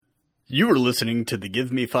You are listening to the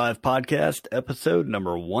Give Me 5 podcast, episode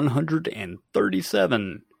number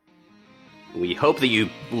 137. We hope that you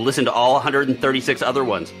listen to all 136 other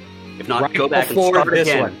ones. If not, right go back and before start this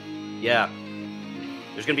again. one. Yeah.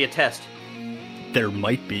 There's going to be a test. There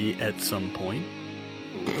might be at some point.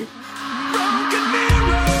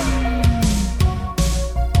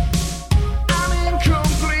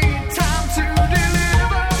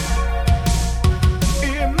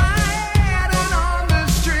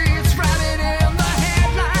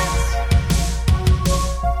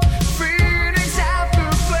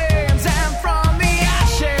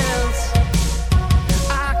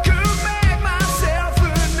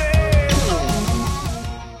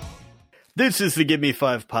 This is the Give Me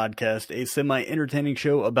 5 podcast, a semi-entertaining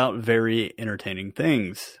show about very entertaining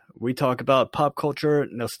things. We talk about pop culture,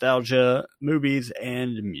 nostalgia, movies,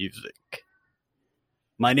 and music.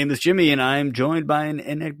 My name is Jimmy, and I'm joined by an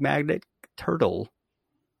enigmatic turtle.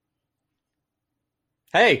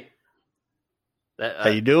 Hey, How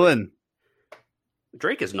you doing?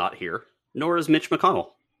 Drake is not here, nor is Mitch McConnell.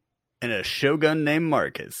 And a shogun named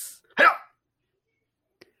Marcus.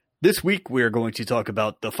 This week, we are going to talk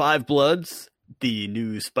about The Five Bloods, the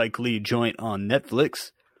new Spike Lee joint on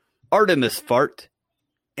Netflix, Artemis Fart,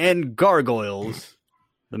 and Gargoyles,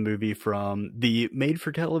 the movie from the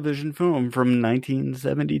made-for-television film from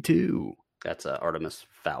 1972. That's Artemis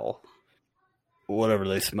Fowl. Whatever,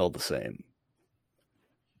 they smell the same.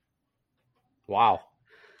 wow.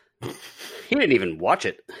 He didn't even watch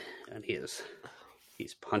it, and he's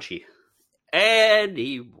punchy.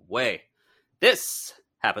 Anyway, this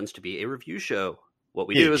happens to be a review show. What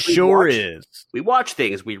we do is we watch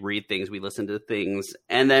things, we read things, we listen to things,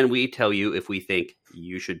 and then we tell you if we think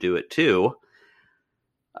you should do it too.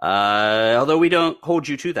 Although we don't hold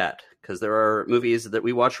you to that, because there are movies that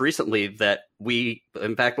we watched recently that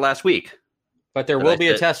in fact, last week. But there will be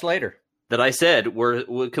a test later. That I said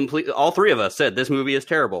were complete. All three of us said this movie is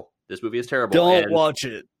terrible. This movie is terrible. Don't watch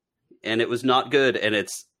it. And it was not good, and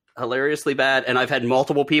it's hilariously bad. And I've had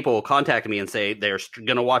multiple people contact me and say they're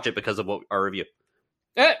going to watch it because of our review.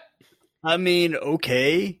 I mean,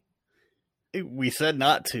 okay. We said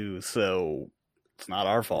not to, so it's not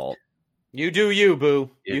our fault. You do you,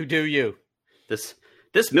 boo. Yeah. You do you. This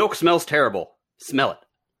milk smells terrible. Smell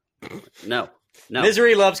it. No.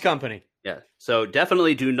 Misery loves company. Yeah. So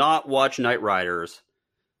definitely do not watch Knight Riders.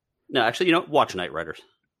 No, actually, watch Knight Riders.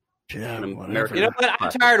 Yeah, American. You know what?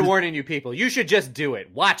 I'm tired of warning you people. You should just do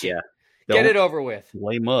it. Watch it. Yeah. Get it over with.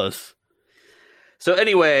 Blame us. So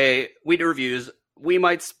anyway, we do reviews. We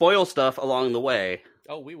might spoil stuff along the way.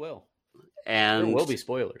 Oh, we will. And there will be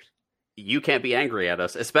spoilers. You can't be angry at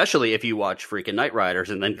us, especially if you watch freaking Knight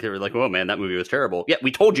Riders and then you're like, oh man, that movie was terrible. Yeah,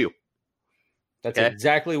 we told you. That's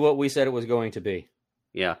exactly what we said it was going to be.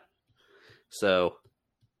 Yeah. So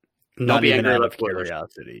Not be even angry out about of spoilers.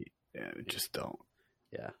 curiosity. Yeah, just don't.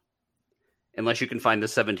 Yeah. Unless you can find the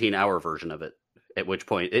 17-hour version of it, at which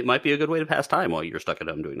point it might be a good way to pass time while you're stuck at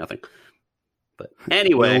home doing nothing. But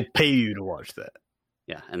anyway. We'll pay you to watch that.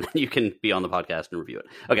 Yeah, and then you can be on the podcast and review it.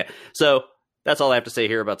 Okay, so that's all I have to say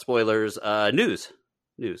here about spoilers. News.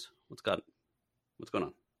 What's going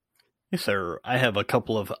on? Yes, sir. I have a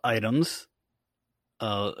couple of items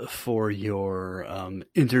for your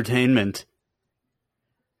entertainment.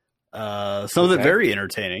 Some of it very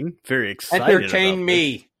entertaining, very excited. Entertain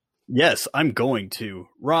me. Yes, I'm going to.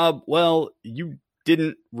 Rob, well, you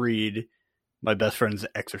didn't read My Best Friend's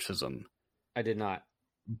Exorcism. I did not.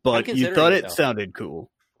 But you thought it sounded cool.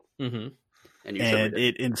 Mm-hmm. And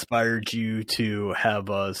it inspired you to have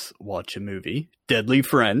us watch a movie, Deadly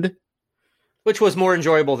Friend. Which was more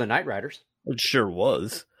enjoyable than Knight Riders. It sure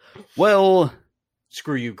was. Well,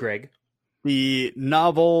 screw you, Greg. The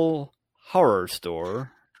novel Horror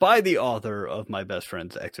Store by the author of My Best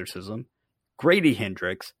Friend's Exorcism, Grady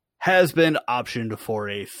Hendrix, has been optioned for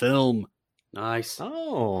a film. Nice.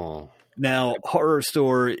 Oh. Now, Horror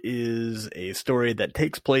Store is a story that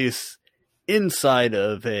takes place inside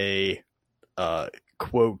of a,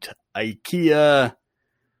 quote, IKEA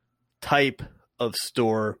type of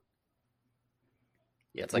store.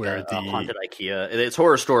 Yeah, it's like a haunted IKEA. It's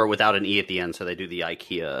Horror Store without an E at the end, so they do the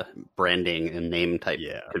IKEA branding and name type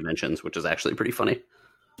conventions, which is actually pretty funny.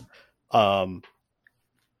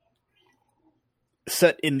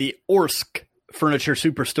 Set in the Orsk Furniture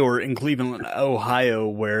Superstore in Cleveland, Ohio,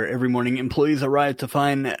 where every morning employees arrive to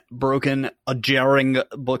find broken, jarring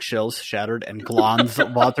bookshelves, shattered, and glazed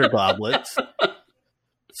water goblets,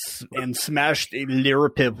 and smashed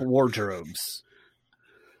Liripip wardrobes.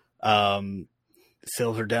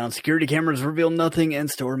 Sales are down, security cameras reveal nothing, and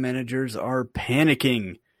store managers are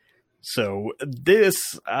panicking. So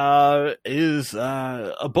this is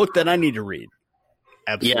a book that I need to read.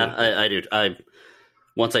 Absolutely. Yeah, I do.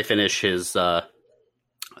 Once I finish his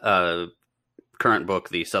current book,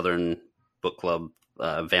 the Southern Book Club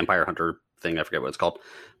Vampire Hunter thing, I forget what it's called.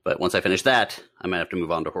 But once I finish that, I might have to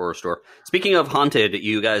move on to Horror Store. Speaking of haunted,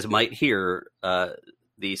 you guys might hear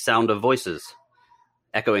the sound of voices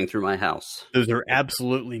echoing through my house. Those are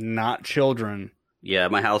absolutely not children. Yeah,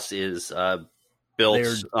 my house is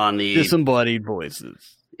built on the disembodied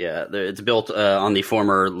voices. Yeah, it's built on the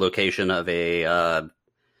former location of a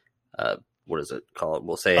what is it called?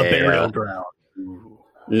 We'll say a burial ground.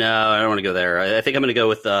 No, I don't want to go there. I think I'm going to go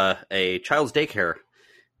with a child's daycare,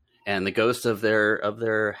 and the ghosts of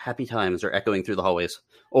their happy times are echoing through the hallways.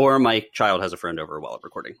 Or my child has a friend over while I'm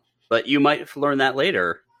recording. But you might learn that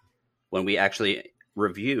later when we actually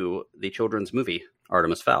review the children's movie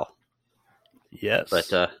Artemis Fowl. Yes,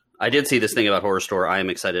 but I did see this thing about Horror Store. I am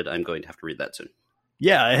excited. I'm going to have to read that soon.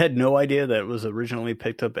 Yeah, I had no idea that it was originally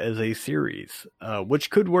picked up as a series, which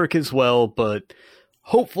could work as well, but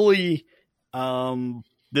hopefully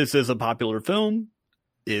this is a popular film.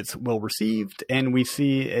 It's well received, and we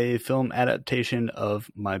see a film adaptation of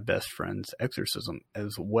My Best Friend's Exorcism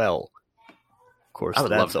as well. Of course, I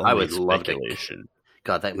would love speculation.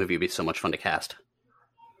 God, that movie would be so much fun to cast.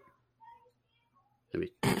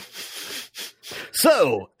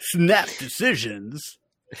 So, snap decisions.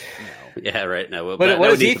 No. Yeah, right. No, but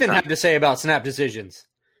what does Ethan have to say about snap decisions?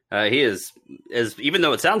 He is even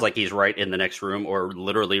though it sounds like he's right in the next room or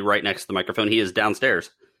literally right next to the microphone, he is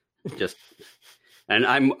downstairs. And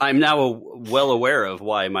I'm now well aware of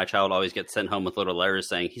why my child always gets sent home with little letters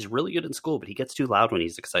saying he's really good in school, but he gets too loud when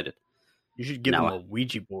he's excited. You should give him a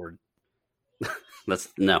Ouija board.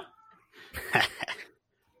 No.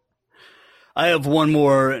 I have one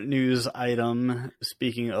more news item.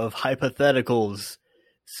 Speaking of hypotheticals,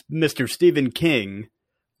 Mr. Stephen King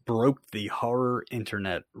broke the horror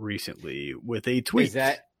internet recently with a tweet.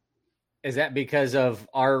 Is that because of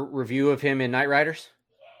our review of him in Knight Riders?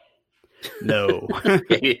 No.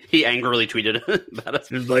 he angrily tweeted about us.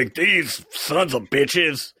 He's like, these sons of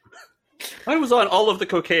bitches. I was on all of the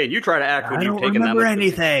cocaine. You try to act when you've taken that much. I don't remember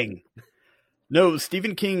anything. No,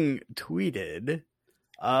 Stephen King tweeted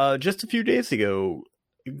just a few days ago,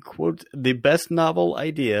 quote, the best novel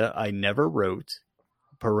idea I never wrote,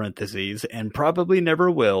 parentheses, and probably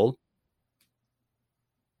never will,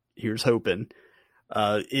 here's hoping,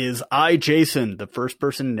 is I, Jason, the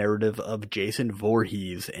first-person narrative of Jason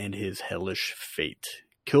Voorhees and his hellish fate.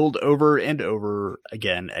 Killed over and over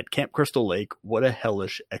again at Camp Crystal Lake. What a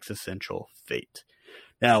hellish existential fate.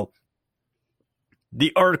 Now,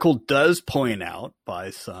 the article does point out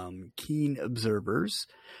by some keen observers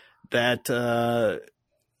that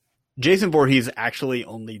Jason Voorhees actually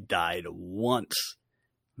only died once.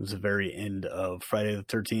 It was the very end of Friday the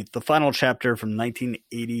 13th, the final chapter from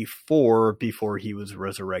 1984 before he was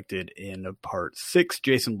resurrected in part 6.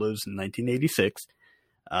 Jason lives in 1986.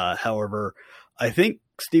 However, I think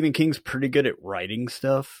Stephen King's pretty good at writing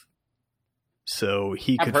stuff, so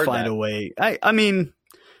he could find a way. I mean,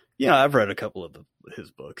 I've read a couple of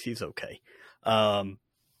his books. He's okay.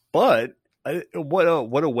 But what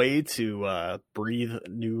a way to breathe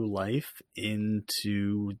new life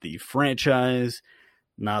into the franchise.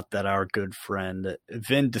 Not that our good friend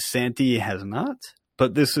Vin DeSantis has not,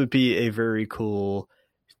 but this would be a very cool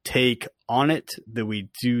take on it, that we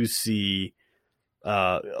do see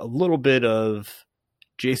a little bit of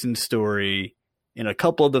Jason's story in a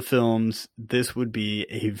couple of the films. This would be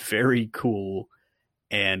a very cool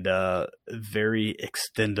and very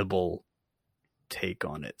extendable take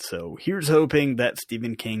on it. So here's hoping that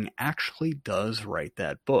Stephen King actually does write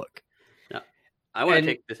that book. I want to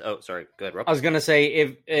take this. Oh, sorry. Go ahead, Rob. I was going to say,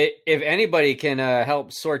 if anybody can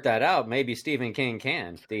help sort that out, maybe Stephen King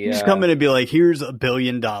can. He's coming to be like, here's $1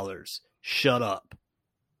 billion. Shut up.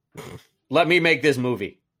 Let me make this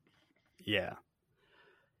movie. Yeah.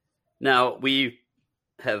 Now, we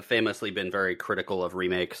have famously been very critical of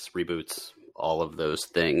remakes, reboots, all of those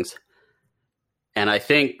things. And I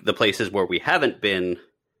think the places where we haven't been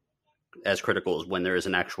as critical is when there is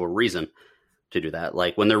an actual reason to do that.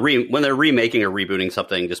 Like when they're remaking or rebooting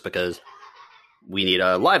something just because we need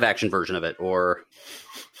a live action version of it or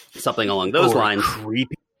something along those lines.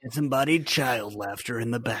 Creepy disembodied child laughter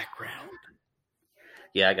in the background.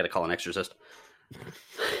 Yeah, I got to call an exorcist.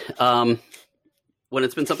 When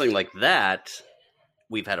it's been something like that,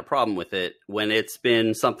 we've had a problem with it. When it's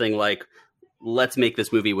been something like, let's make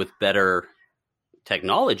this movie with better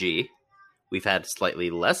technology, we've had slightly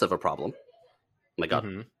less of a problem. Oh my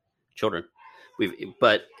God, children.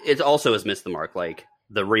 But it also has missed the mark. Like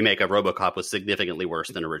the remake of RoboCop was significantly worse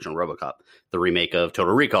than original RoboCop. The remake of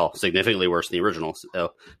Total Recall significantly worse than the original,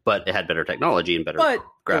 but it had better technology and better But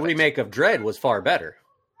graphics. the remake of Dredd was far better.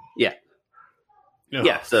 Yeah. Oh,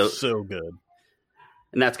 Yeah, so good.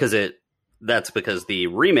 And that's because the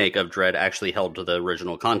remake of Dredd actually held to the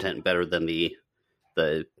original content better than the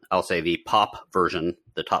I'll say the pop version,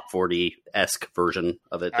 the top 40-esque version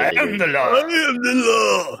of it. I am the law. I am the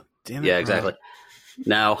law. Damn it. Yeah, exactly.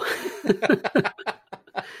 Now,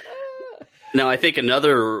 I think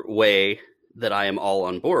another way that I am all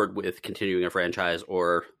on board with continuing a franchise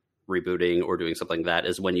or rebooting or doing something like that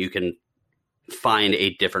is when you can find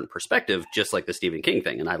a different perspective, just like the Stephen King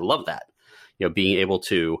thing. And I love that, being able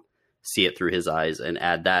to see it through his eyes and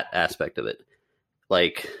add that aspect of it.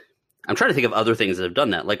 Like, I'm trying to think of other things that have done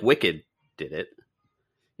that. Like Wicked did it.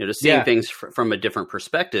 Just seeing things from a different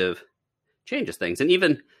perspective changes things. And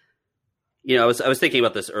even, I was thinking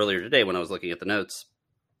about this earlier today when I was looking at the notes.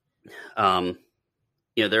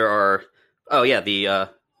 There are,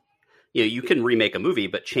 you can remake a movie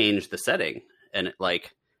but change the setting, and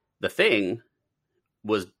like The Thing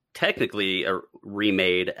was technically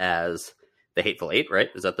remade as The Hateful Eight, right?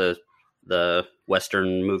 Is that the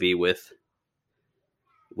Western movie with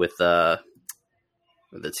that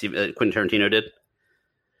Quentin Tarantino did?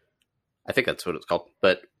 I think that's what it's called.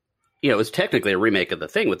 But it was technically a remake of The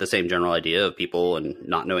Thing with the same general idea of people and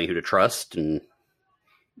not knowing who to trust, and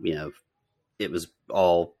it was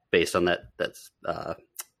all based on that. That's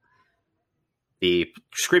the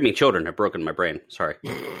Screaming Children have broken my brain. Sorry.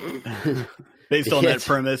 Based on that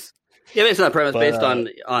premise. Yeah, based on that premise, based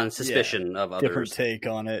on suspicion of others. Different take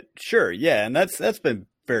on it. Sure, yeah, and that's been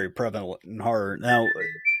very prevalent in horror. Now,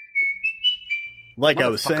 like I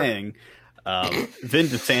was saying, Vin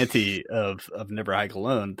DeSanti of Never Hike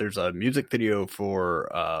Alone, there's a music video for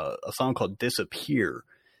a song called Disappear,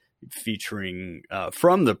 featuring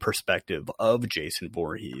from the perspective of Jason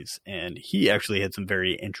Voorhees, and he actually had some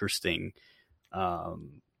very interesting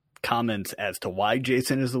comments as to why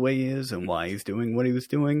Jason is the way he is and why he's doing what he was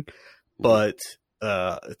doing. But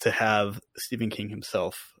to have Stephen King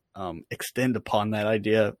himself extend upon that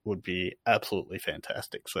idea would be absolutely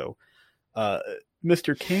fantastic. So,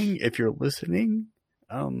 Mr. King, if you're listening,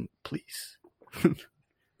 please.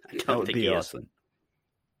 That would be awesome.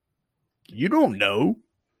 You don't know.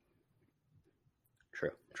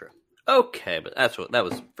 True. Okay, but that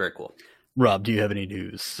was very cool. Rob, do you have any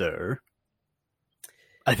news, sir?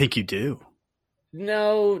 I think you do.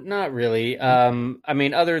 No, not really.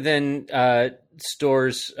 Other than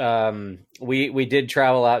stores, we did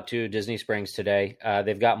travel out to Disney Springs today.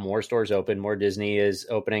 They've got more stores open. More Disney is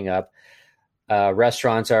opening up. More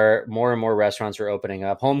and more restaurants are opening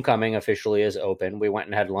up. Homecoming officially is open. We went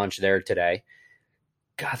and had lunch there today.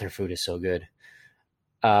 God, their food is so good.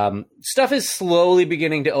 Stuff is slowly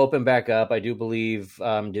beginning to open back up. I do believe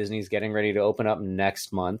Disney's getting ready to open up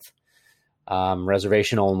next month.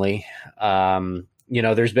 Reservation only.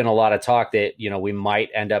 There's been a lot of talk that, we might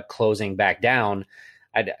end up closing back down.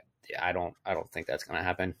 I don't think that's going to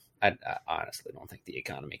happen. I honestly don't think the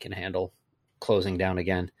economy can handle closing down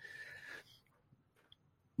again.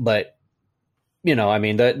 But,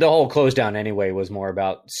 the whole close down anyway was more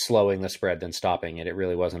about slowing the spread than stopping it. It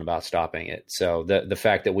really wasn't about stopping it. So the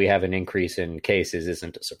fact that we have an increase in cases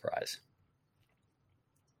isn't a surprise.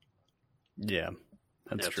 Yeah,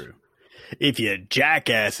 that's true. If you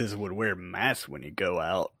jackasses would wear masks when you go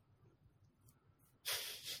out.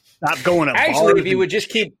 Not going to Actually, if you would just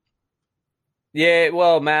keep... Yeah,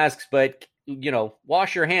 well, masks, but,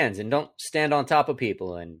 wash your hands and don't stand on top of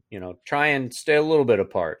people and, try and stay a little bit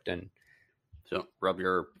apart. And so rub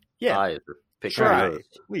your eyes or pick your nose.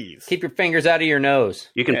 Please. Keep your fingers out of your nose.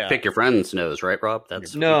 You can pick your friend's nose, right, Rob?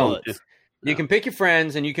 That's No. You can pick your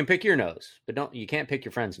friends and you can pick your nose, but you can't pick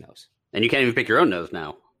your friend's nose. And you can't even pick your own nose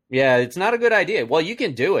now. Yeah, it's not a good idea. Well, you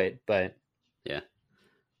can do it, but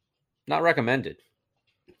not recommended.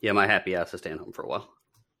 Yeah, my happy ass is staying home for a while.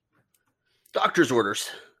 Doctor's orders.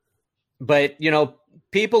 But,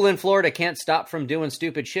 people in Florida can't stop from doing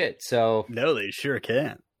stupid shit, so... No, they sure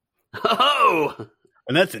can. Oh!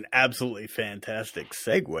 And that's an absolutely fantastic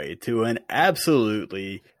segue to an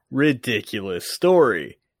absolutely ridiculous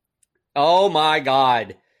story. Oh my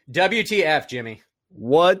God. WTF, Jimmy.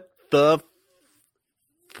 What the...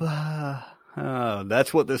 Oh,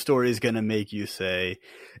 that's what the story is going to make you say.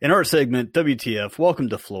 In our segment, WTF, welcome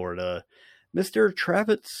to Florida. Mr.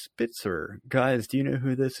 Travis Spitzer. Guys, do you know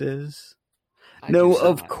who this is? No,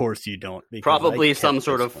 of course you don't. Probably some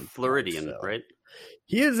sort of Floridian, right?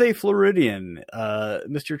 He is a Floridian.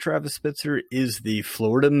 Mr. Travis Spitzer is the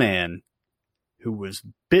Florida man who was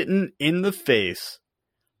bitten in the face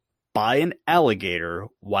by an alligator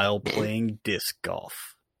while playing disc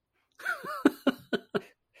golf.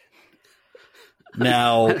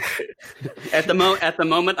 Now, at the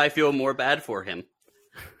moment, I feel more bad for him.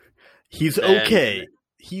 He's okay.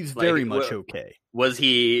 He's very much okay. Was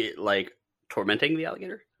he like tormenting the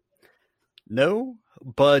alligator? No,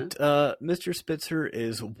 but Mr. Spitzer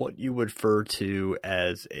is what you would refer to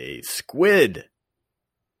as a squid.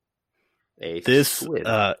 Squid.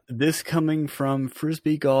 This coming from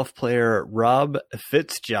Frisbee golf player Rob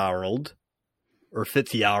Fitzgerald.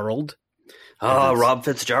 Oh, Rob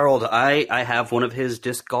Fitzgerald. I have one of his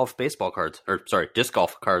disc golf cards.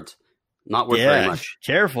 Not worth very much.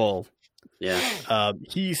 Careful. Yeah.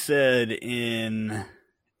 He said in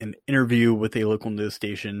an interview with a local news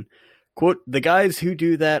station, quote, "The guys who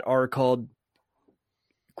do that are called,"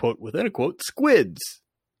 quote, within a quote, "squids.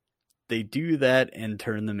 They do that and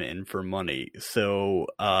turn them in for money." So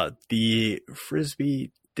the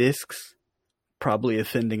Frisbee discs, probably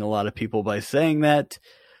offending a lot of people by saying that,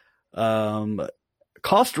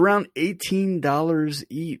 cost around $18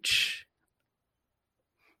 each.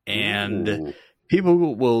 And Ooh.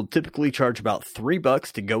 People will typically charge about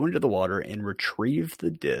 $3 to go into the water and retrieve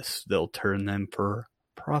the discs. They'll turn them for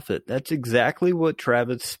profit. That's exactly what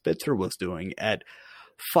Travis Spitzer was doing at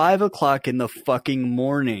 5 o'clock in the fucking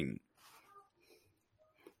morning.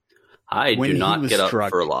 I do not get up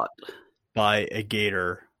for a lot. By a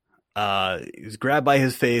gator. He was grabbed by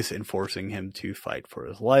his face and forcing him to fight for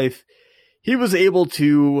his life. He was able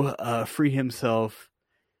to free himself,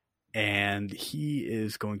 and he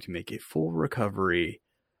is going to make a full recovery.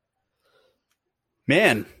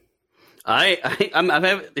 Man,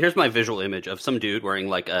 here's my visual image of some dude wearing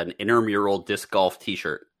like an intramural disc golf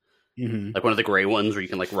T-shirt, like one of the gray ones where you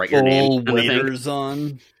can like write your name. Full waders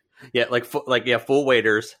on. Yeah, full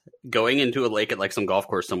waders going into a lake at like some golf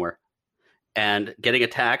course somewhere, and getting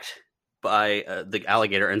attacked by the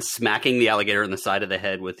alligator and smacking the alligator in the side of the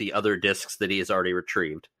head with the other discs that he has already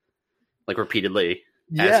retrieved, like repeatedly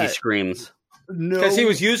as he screams. No, because he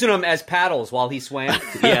was using them as paddles while he swam.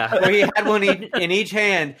 Yeah, where he had one in each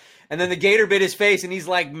hand, and then the gator bit his face, and he's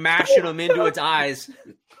like mashing them into its eyes.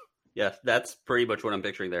 Yeah, that's pretty much what I'm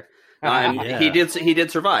picturing there. Yeah. He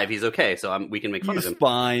did survive. He's okay, so we can make fun of him. He's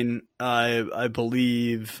fine. I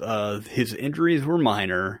believe his injuries were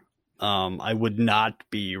minor. I would not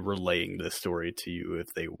be relaying this story to you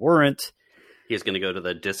if they weren't. He's going to go to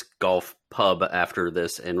the disc golf pub after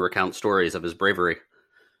this and recount stories of his bravery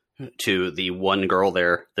to the one girl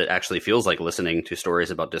there that actually feels like listening to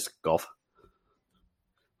stories about disc golf.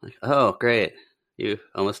 Like, oh, great. You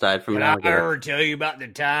almost died from an alligator. Did I ever tell you about the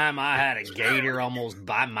time I had a gator almost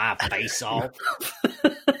bite my face off?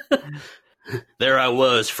 There I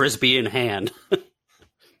was, Frisbee in hand.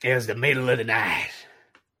 It was the middle of the night.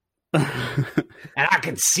 And I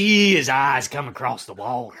could see his eyes come across the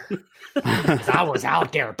water. I was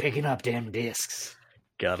out there picking up them discs.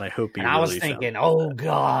 God, I hope he And I was thinking, oh,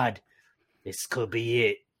 God, this could be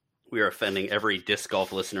it. We are offending every disc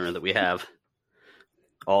golf listener that we have.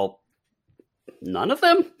 None of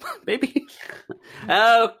them? Maybe?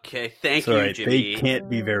 Okay, thank you, right. Jimmy. They can't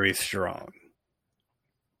be very strong.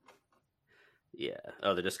 Yeah.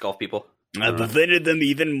 Oh, the disc golf people? I've offended them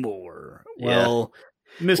even more. Yeah. Well,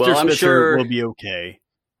 Mr. Spitzer will be okay.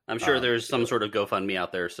 I'm sure there's some sort of GoFundMe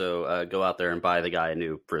out there, so go out there and buy the guy a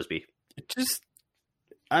new Frisbee.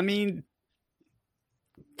 3D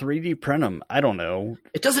print them. I don't know.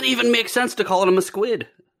 It doesn't even make sense to call him a squid.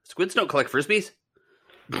 Squids don't collect Frisbees.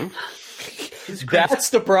 That's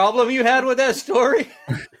the problem you had with that story?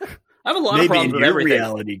 I have a lot of problems with everything.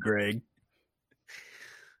 Reality, Greg.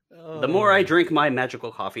 The more I drink my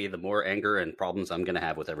magical coffee, the more anger and problems I'm going to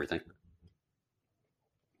have with everything.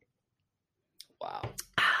 Wow.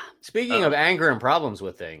 Speaking of anger and problems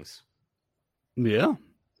with things. Yeah. Are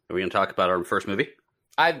we going to talk about our first movie?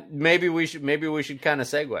 Maybe we should kind of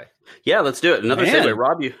segue. Yeah, let's do it. Another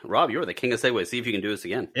segue. Rob, you're the king of segues. See if you can do this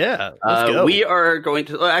again. Yeah, let's go. We are going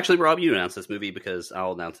to... actually, Rob, you announce this movie because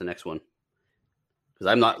I'll announce the next one. Because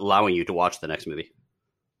I'm not allowing you to watch the next movie.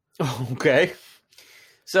 Okay.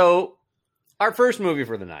 So, our first movie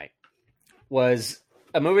for the night was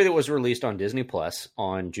a movie that was released on Disney Plus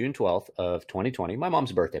on June 12th of 2020. My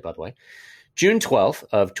mom's birthday, by the way. June 12th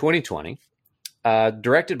of 2020.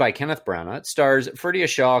 Directed by Kenneth Branagh. It stars Ferdia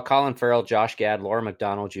Shaw, Colin Farrell, Josh Gad, Laura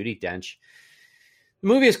McDonald, Judi Dench. The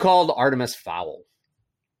movie is called Artemis Fowl.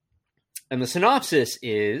 And the synopsis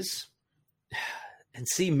is... And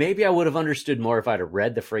see, maybe I would have understood more if I'd have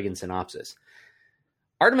read the friggin' synopsis.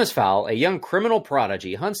 Artemis Fowl, a young criminal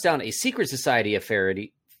prodigy, hunts down a secret society of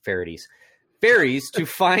fairies to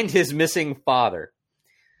find his missing father.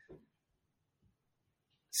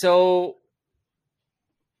 So,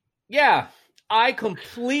 yeah, I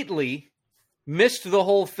completely missed the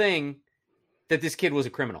whole thing that this kid was a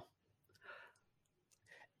criminal.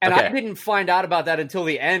 And I didn't find out about that until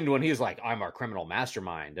the end when he was like, I'm our criminal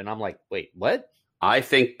mastermind. And I'm like, wait, what? I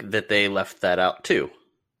think that they left that out too.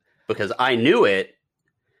 Because I knew it,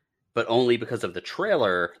 but only because of the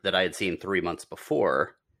trailer that I had seen 3 months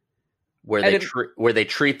before, where they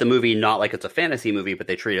treat the movie not like it's a fantasy movie, but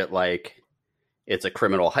they treat it like it's a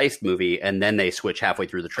criminal heist movie, and then they switch halfway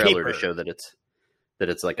through the trailer to show that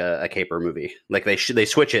it's like a caper movie. Like they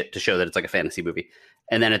switch it to show that it's like a fantasy movie.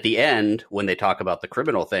 And then at the end, when they talk about the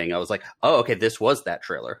criminal thing, I was like, "Oh, okay, this was that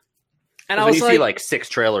trailer." And when you see like 6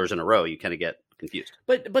 trailers in a row, you kind of get confused.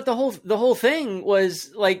 But the whole thing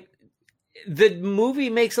was like the movie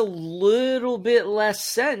makes a little bit less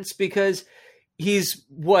sense because his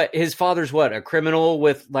father's a criminal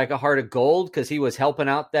with like a heart of gold because he was helping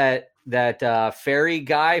out that fairy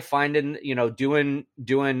guy finding, doing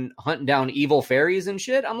hunting down evil fairies and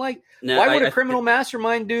shit. I'm like, why would a criminal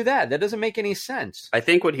mastermind do that? That doesn't make any sense. I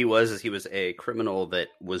think what he was is he was a criminal that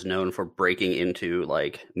was known for breaking into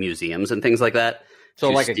like museums and things like that. So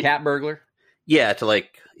like a cat burglar? Yeah,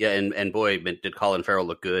 and boy, did Colin Farrell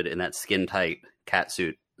look good in that skin tight cat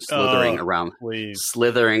suit, slithering around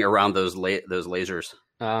those lasers.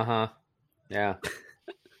 Yeah.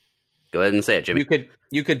 Go ahead and say it, Jimmy.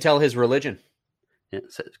 You could tell his religion. Yeah,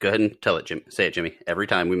 go ahead and tell it, Jimmy. Say it, Jimmy. Every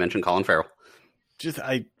time we mention Colin Farrell.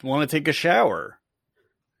 I want to take a shower.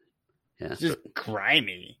 Yeah, it's just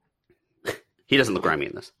grimy. He doesn't look grimy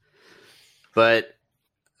in this, but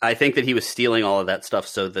I think that he was stealing all of that stuff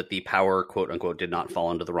so that the power, quote unquote, did not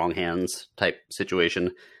fall into the wrong hands type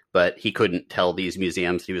situation. But he couldn't tell these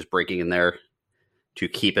museums he was breaking in there to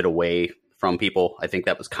keep it away from people. I think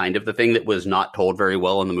that was kind of the thing that was not told very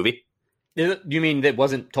well in the movie. You mean that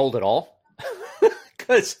wasn't told at all?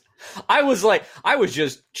 Because I was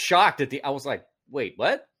just shocked I was like, wait,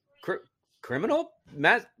 what? Criminal?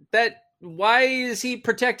 Why is he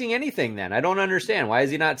protecting anything then? I don't understand. Why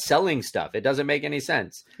is he not selling stuff? It doesn't make any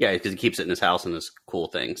sense. Yeah, because he keeps it in his house and this cool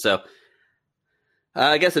thing. So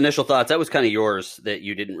I guess initial thoughts, that was kind of yours, that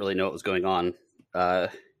you didn't really know what was going on.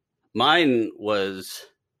 Mine was,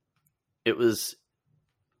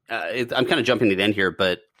 I'm kind of jumping to the end here,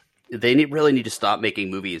 but they really need to stop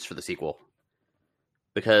making movies for the sequel.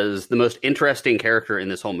 Because the most interesting character in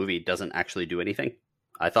this whole movie doesn't actually do anything.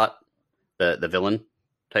 I thought the villain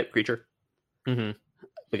type creature. Mm-hmm.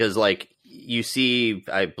 Because like you see,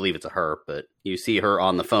 I believe it's a her, but you see her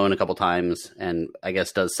on the phone a couple times and I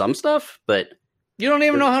guess does some stuff, but you don't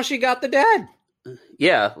even know how she got the dad.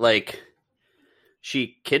 Yeah, like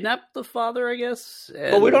she kidnapped the father, I guess.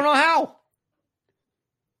 But we don't know how.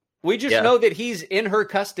 We just know that he's in her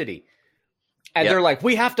custody. And they're like,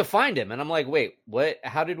 we have to find him. And I'm like, wait, what?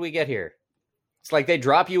 How did we get here? It's like they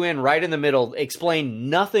drop you in right in the middle, explain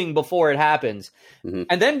nothing before it happens, and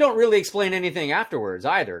then don't really explain anything afterwards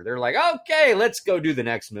either. They're like, okay, let's go do the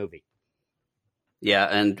next movie. Yeah,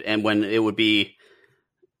 and when it would be,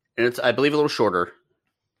 and it's, I believe, a little shorter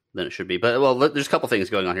than it should be. But, well, there's a couple things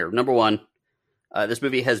going on here. Number one, this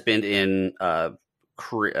movie has been in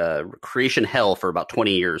creation hell for about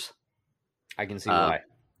 20 years. I can see why.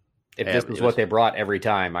 If this was what they brought every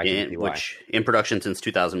time, I can see why. Which, in production since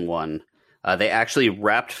 2001. They actually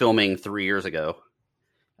wrapped filming 3 years ago.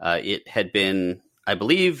 It had been, I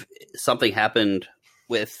believe, something happened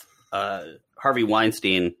with Harvey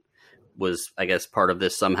Weinstein was, I guess, part of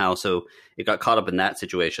this somehow. So it got caught up in that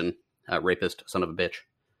situation. Rapist, son of a bitch.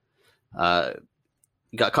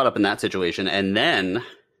 Got caught up in that situation. And then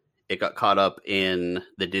it got caught up in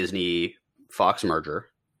the Disney Fox merger.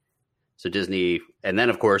 So Disney, and then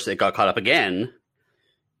of course it got caught up again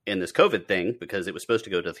in this COVID thing because it was supposed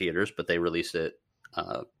to go to theaters, but they released it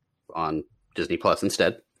on Disney Plus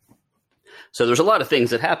instead. So there's a lot of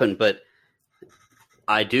things that happened, but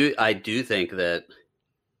I do think that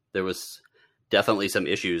there was definitely some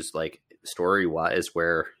issues, like story-wise,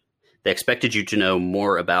 where they expected you to know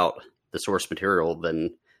more about the source material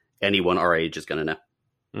than anyone our age is going to know.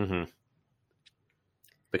 Mm-hmm.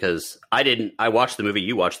 Because I watched the movie,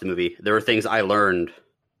 you watched the movie. There were things I learned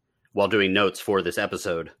while doing notes for this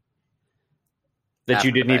episode that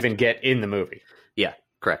you didn't even get in the movie. Yeah,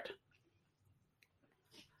 correct.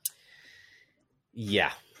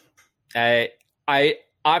 Yeah. I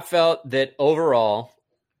felt that overall,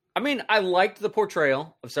 I mean, I liked the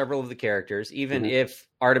portrayal of several of the characters, even if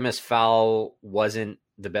Artemis Fowl wasn't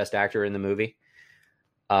the best actor in the movie.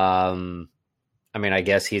 I mean, I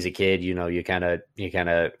guess he's a kid, you kind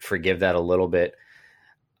of forgive that a little bit.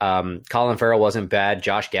 Colin Farrell wasn't bad.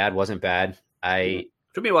 Josh Gad wasn't bad.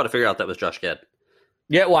 Took me a while to figure out that was Josh Gad.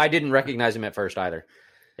 Yeah, well, I didn't recognize him at first either.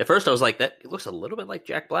 At first, I was like, "That looks a little bit like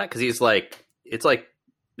Jack Black," because he's like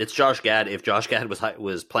it's Josh Gad if Josh Gad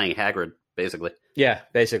was playing Hagrid, basically. Yeah,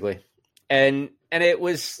 basically, and it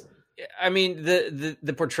was. I mean,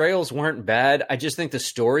 the portrayals weren't bad. I just think the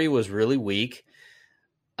story was really weak.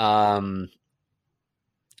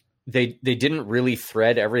 They didn't really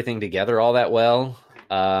thread everything together all that well.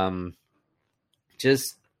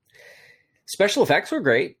 Just special effects were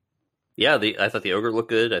great. Yeah, I thought the ogre looked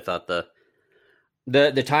good. I thought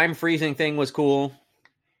the time freezing thing was cool,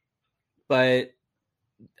 but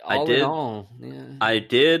in all,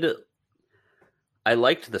 yeah. I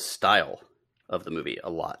liked the style of the movie a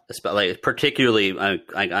lot. Like, particularly,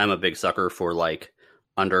 I'm a big sucker for like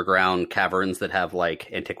underground caverns that have like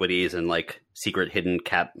antiquities and like secret hidden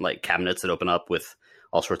cabinets that open up with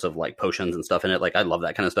all sorts of like potions and stuff in it. Like, I love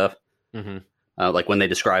that kind of stuff. Mm-hmm. Like when they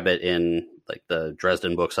describe it in like the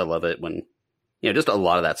Dresden books, I love it when, just a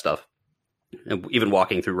lot of that stuff. And even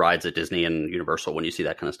walking through rides at Disney and Universal, when you see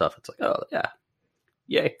that kind of stuff, it's like, oh yeah,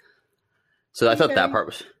 yay. So I thought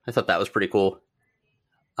that was pretty cool.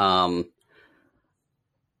 I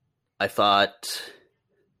thought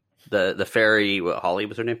the fairy, Holly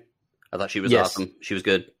was her name. I thought she was awesome. She was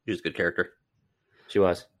good. She was a good character. She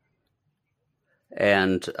was.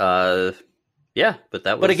 And yeah, but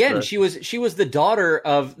that was. But again, she was the daughter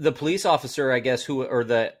of the police officer, I guess, or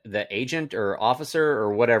the agent or officer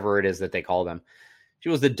or whatever it is that they call them. She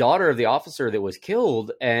was the daughter of the officer that was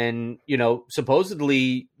killed, and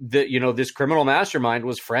supposedly this criminal mastermind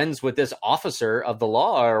was friends with this officer of the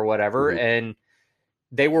law or whatever, mm-hmm. and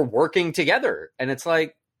they were working together. And it's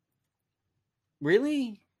like,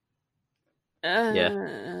 really? Yeah.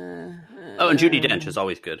 Oh, and Judi Dench is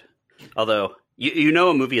always good. Although,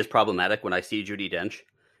 a movie is problematic when I see Judi Dench,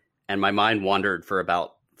 and my mind wandered for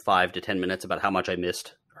about 5 to 10 minutes about how much I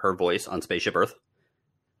missed her voice on Spaceship Earth.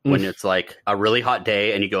 When it's like a really hot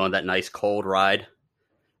day and you go on that nice cold ride,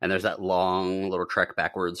 and there's that long little trek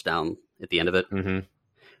backwards down at the end of it. Mm-hmm.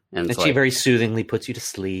 And she very soothingly puts you to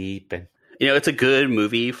sleep. And it's a good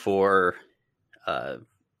movie for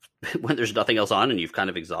when there's nothing else on and you've kind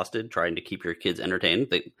of exhausted trying to keep your kids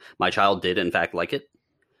entertained. My child did, in fact, like it.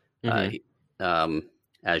 Mm-hmm.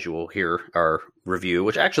 As you will hear our review,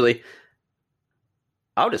 which actually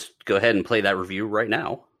I'll just go ahead and play that review right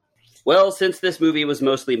now. Well, since this movie was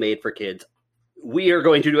mostly made for kids, we are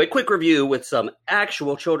going to do a quick review with some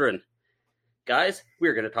actual children. Guys,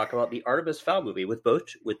 we're going to talk about the Artemis Fowl movie which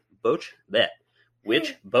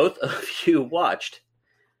both of you watched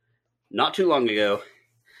not too long ago.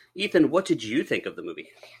 Ethan, what did you think of the movie?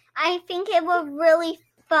 I think it was really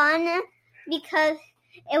fun because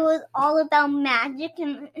it was all about magic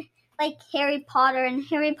and like Harry Potter, and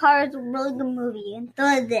Harry Potter is a really good movie, and so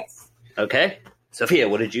is this. Okay. Sophia,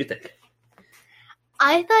 what did you think?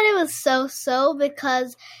 I thought it was so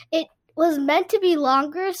because it was meant to be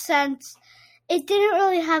longer, since it didn't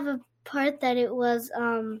really have a part that it was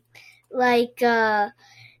that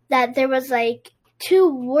there was like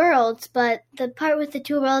 2 worlds, but the part with the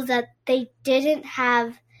 2 worlds that they didn't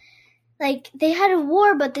have, like, they had a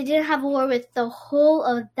war, but they didn't have a war with the whole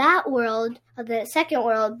of that world, of the second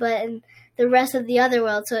world, but in the rest of the other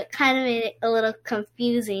world, so it kind of made it a little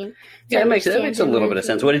confusing. Yeah, that makes a little bit of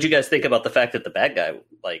sense. What did you guys think about the fact that the bad guy,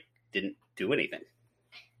 didn't do anything?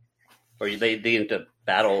 Or they didn't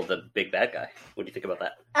battle the big bad guy? What do you think about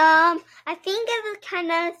that? I think it was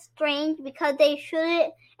kind of strange because they should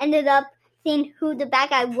have ended up seeing who the bad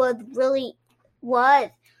guy really was.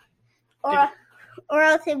 Or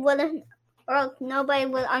else it wouldn't, or else nobody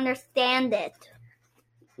would understand it.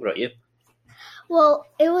 What about you? Well,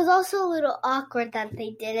 it was also a little awkward that they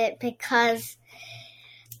did it because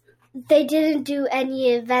they didn't do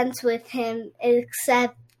any events with him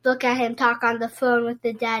except look at him talk on the phone with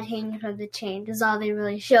the dad hanging from the chain. That's all they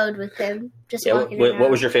really showed with him. Just walking around.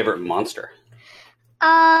 What was your favorite monster?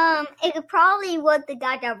 It probably was the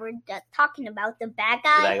guy that we're just talking about, the bad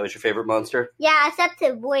guy. The bad guy was your favorite monster? Yeah, except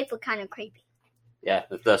his voice was kind of creepy. Yeah,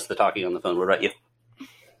 that's the talking on the phone. What about you?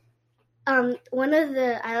 I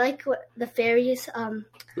like the fairies.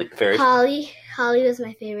 Like the fairies? Holly was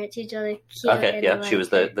my favorite. She's really cute. Okay, yeah, she was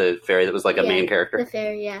the fairy that was like a main character. The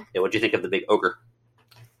fairy, yeah. Yeah, what do you think of the big ogre?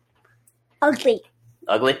 Ugly.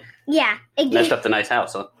 Ugly? Yeah. Messed up the nice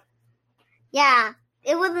house, huh? Yeah,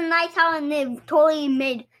 it was a nice house and they totally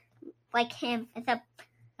made like him, except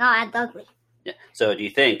not as ugly. Yeah. So do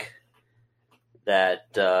you think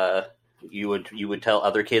that you would tell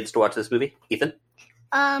other kids to watch this movie, Ethan?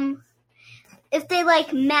 If they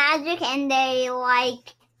like magic and they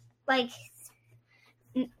like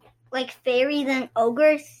fairies and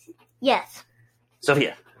ogres, yes.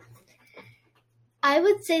 Sophia? I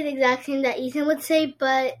would say the exact thing that Ethan would say,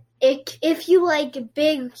 but if you like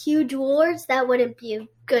big, huge wars, that wouldn't be a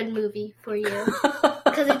good movie for you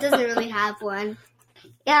because it doesn't really have one.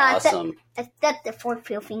 Yeah, Awesome. except the Fort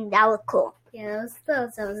Field thing. That was cool. Yeah,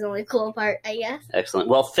 that was the only cool part, I guess. Excellent.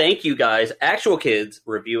 Well, thank you guys. Actual kids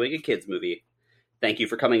reviewing a kids movie. Thank you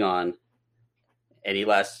for coming on. Any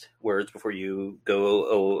last words before you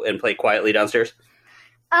go and play quietly downstairs?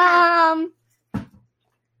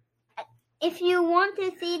 If you want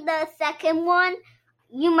to see the second one,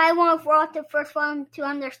 you might want to watch the first one to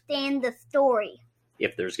understand the story.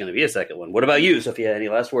 If there's going to be a second one. What about you, Sophia? Any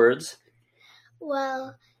last words?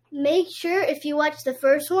 Well, make sure if you watch the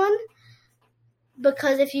first one,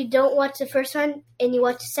 because if you don't watch the first one and you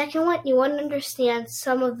watch the second one, you won't understand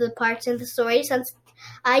some of the parts in the story. Since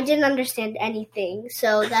I didn't understand anything,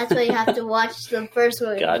 so that's why you have to watch the first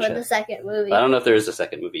movie Gotcha. for the second movie. I don't know if there is a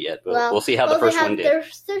second movie yet, but we'll see how the first one did.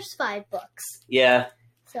 There's 5 books. Yeah,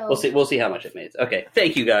 So we'll see how much it made. Okay,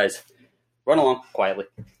 thank you guys. Run along quietly.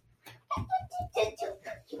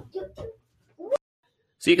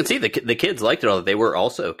 So you can see the kids liked it all. They were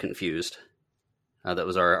also confused. That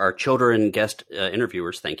was our children guest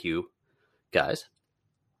interviewers. Thank you, guys.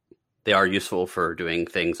 They are useful for doing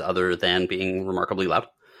things other than being remarkably loud.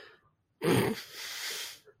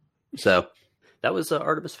 So that was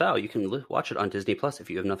Artemis Fowl. You can watch it on Disney Plus if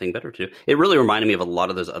you have nothing better to do. It really reminded me of a lot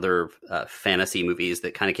of those other fantasy movies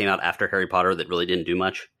that kind of came out after Harry Potter that really didn't do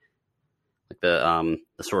much, like the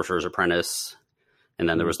Sorcerer's Apprentice, and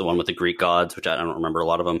then there was the one with the Greek gods, which I don't remember a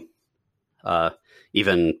lot of them.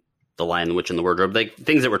 Even The Lion, the Witch, and the Wardrobe, like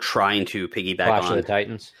things that were trying to piggyback Clash on of the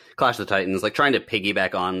Titans. Clash of the Titans, like trying to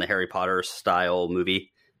piggyback on the Harry Potter style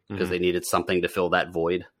movie because they needed something to fill that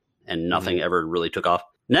void, and nothing ever really took off.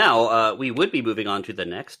 Now, we would be moving on to the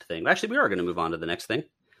next thing. Actually, we are going to move on to the next thing.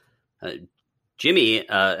 Jimmy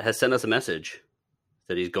has sent us a message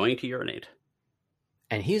that he's going to urinate.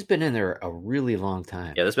 And he's been in there a really long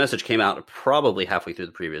time. Yeah, this message came out probably halfway through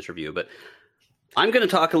the previous review, but I'm going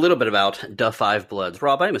to talk a little bit about Da 5 Bloods.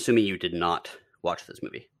 Rob, I'm assuming you did not watch this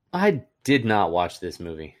movie. I did not watch this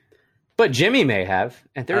movie. But Jimmy may have.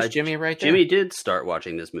 And there's Jimmy right there. Jimmy did start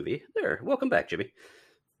watching this movie. There. Welcome back, Jimmy.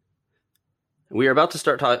 We are about to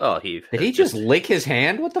start talking. Oh, Did he just lick his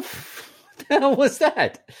hand? What the hell was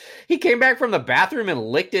that? He came back from the bathroom and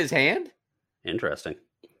licked his hand? Interesting.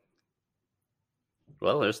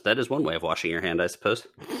 Well, that is one way of washing your hand, I suppose.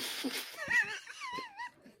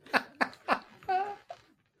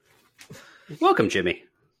 Welcome, Jimmy.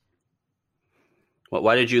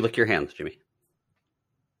 Why did you lick your hands, Jimmy?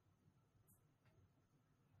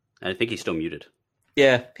 I think he's still muted.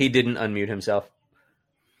 Yeah, he didn't unmute himself.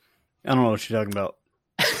 I don't know what you're talking about.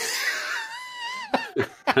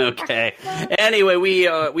 Okay. Anyway, we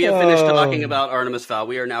have finished talking about Artemis Fowl.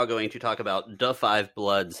 We are now going to talk about Da 5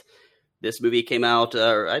 Bloods. This movie came out.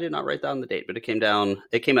 I did not write down the date, but it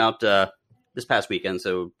came out this past weekend,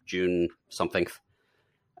 so June something,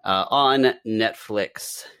 on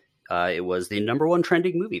Netflix. It was the #1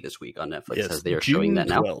 trending movie this week on Netflix, Yes, as they are showing that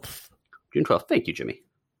now. 12th. June 12th. Thank you, Jimmy.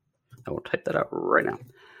 I will type that out right now.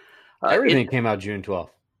 Everything came out June 12th.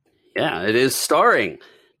 Yeah, it is starring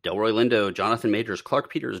Delroy Lindo, Jonathan Majors, Clark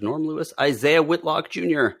Peters, Norm Lewis, Isaiah Whitlock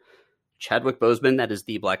Jr., Chadwick Boseman, that is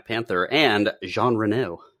the Black Panther, and Jean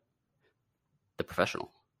Reno, the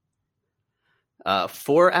professional.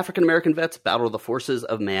 4 African-American vets battle the forces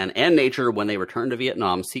of man and nature when they return to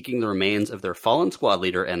Vietnam, seeking the remains of their fallen squad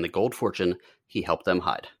leader and the gold fortune he helped them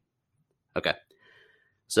hide. Okay.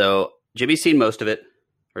 So, Jimmy's seen most of it,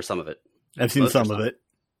 or some of it. I've seen some of it.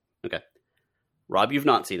 Okay. Rob, you've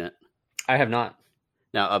not seen it. I have not.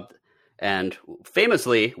 Now, and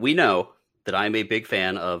famously, we know that I'm a big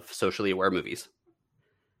fan of socially aware movies.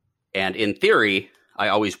 And in theory, I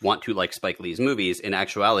always want to like Spike Lee's movies. In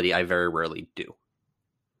actuality, I very rarely do.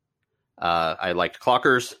 I liked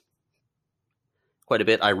Clockers quite a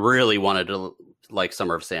bit. I really wanted to like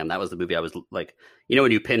Summer of Sam. That was the movie I was like,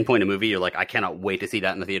 when you pinpoint a movie, you're like, I cannot wait to see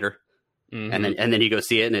that in the theater. Mm-hmm. And then you go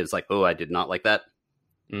see it and it's like, oh, I did not like that.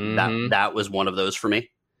 Mm-hmm. That was one of those for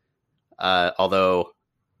me. Although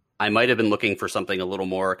I might have been looking for something a little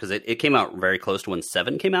more, because it came out very close to when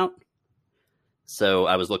 7 came out. So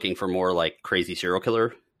I was looking for more like crazy serial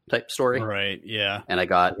killer type story. Right, yeah. And I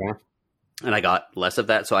got less of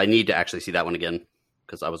that. So I need to actually see that one again,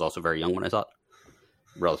 because I was also very young when I saw it,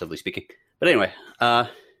 relatively speaking. But anyway,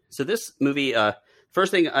 so this movie,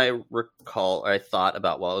 first thing I thought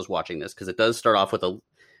about while I was watching this, because it does start off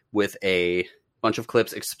with a bunch of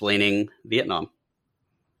clips explaining Vietnam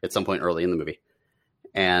at some point early in the movie.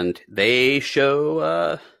 And they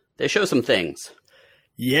show some things.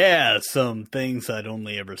 Yeah, some things I'd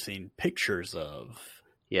only ever seen pictures of.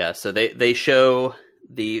 Yeah, so they show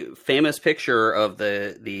the famous picture of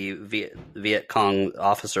the Viet Cong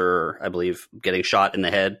officer, I believe, getting shot in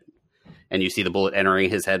the head, and you see the bullet entering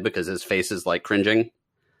his head because his face is like cringing.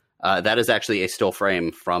 That is actually a still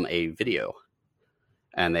frame from a video,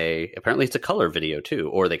 and apparently it's a color video too,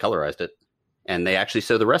 or they colorized it, and they actually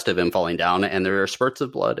show the rest of him falling down, and there are spurts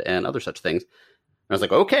of blood and other such things. And I was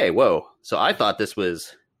like, okay, whoa. So I thought this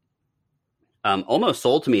was almost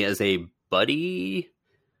sold to me as a buddy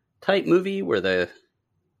type movie where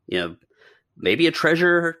maybe a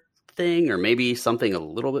treasure thing, or maybe something a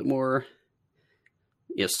little bit more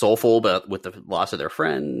soulful, but with the loss of their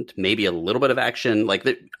friend, maybe a little bit of action.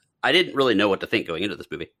 I didn't really know what to think going into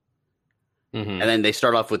this movie. Mm-hmm. And then they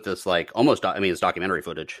start off with this it's documentary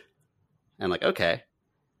footage. And I'm like, okay.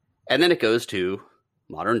 And then it goes to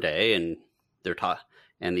modern day, and they're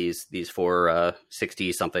and these 4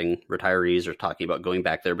 60-something retirees are talking about going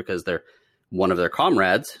back there because they're one of their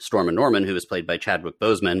comrades, Stormin' Norman, who is played by Chadwick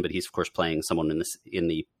Boseman, but he's of course playing someone in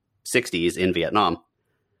the 60s in Vietnam.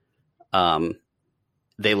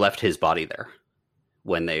 They left his body there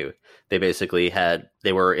when they basically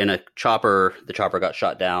they were in a chopper. The chopper got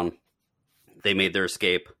shot down. They made their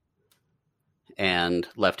escape and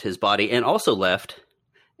left his body, and also left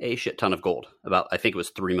a shit ton of gold. I think it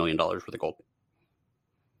was $3 million worth of gold.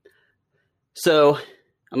 So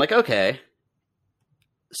I'm like, okay,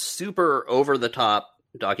 super over the top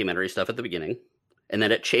documentary stuff at the beginning. And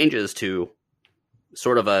then it changes to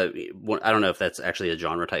sort of I don't know if that's actually a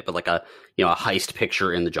genre type, but like a heist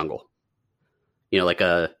picture in the jungle, like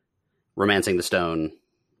a Romancing the Stone,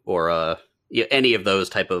 or any of those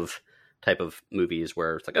type of movies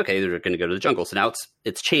where it's like, okay, they're going to go to the jungle. So now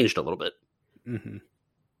it's changed a little bit. Mm-hmm.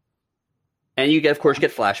 And you of course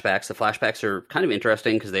get flashbacks. The flashbacks are kind of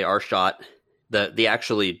interesting because they are shot. They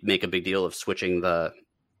actually make a big deal of switching the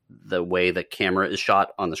way the camera is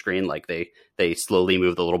shot on the screen. Like they slowly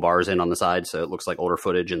move the little bars in on the side, so it looks like older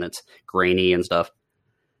footage and it's grainy and stuff.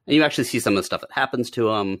 And you actually see some of the stuff that happens to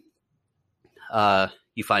them.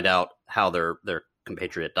 You find out how their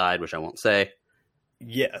compatriot died, which I won't say.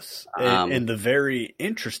 Yes, and the very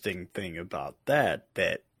interesting thing about that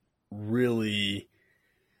really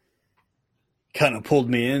kind of pulled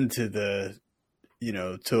me into the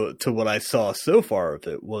to what I saw so far of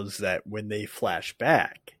it was that when they flash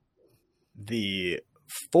back, the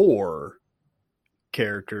 4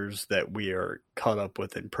 characters that we are caught up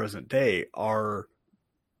with in present day are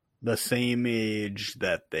the same age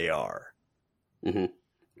that they are. Mm-hmm.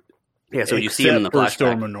 Yeah, so you see him in the flashback.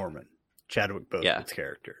 Stormin' Norman, Chadwick Boseman's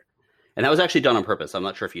character. And that was actually done on purpose. I'm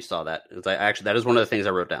not sure if you saw that. That is one of the things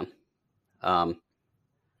I wrote down.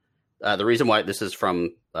 The reason why this is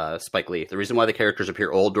from Spike Lee, the reason why the characters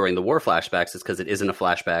appear old during the war flashbacks is because it isn't a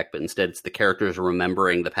flashback, but instead it's the characters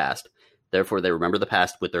remembering the past. Therefore, they remember the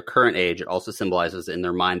past with their current age. It also symbolizes in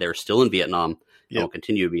their mind they're still in Vietnam and will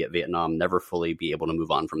continue to be at Vietnam, never fully be able to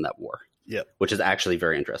move on from that war. Yep. Which is actually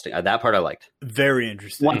very interesting. That part I liked. Very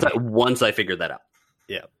interesting. Once I figured that out.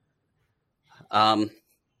 Yeah.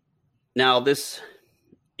 Now, this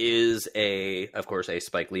is of course, a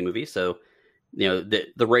Spike Lee movie, so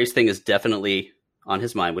the race thing is definitely on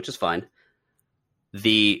his mind, which is fine.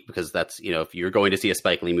 Because that's, if you're going to see a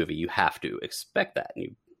Spike Lee movie, you have to expect that,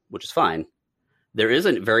 which is fine. There is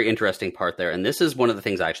a very interesting part there, and this is one of the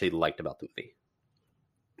things I actually liked about the movie,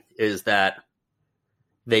 is that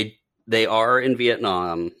they are in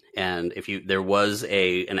Vietnam, and there was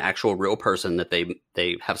an actual real person that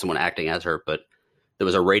they have someone acting as her, but there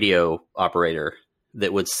was a radio operator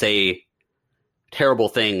that would say terrible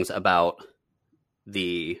things about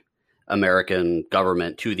the American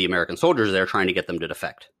government to the American soldiers there, trying to get them to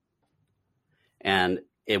defect. And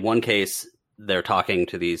in one case, they're talking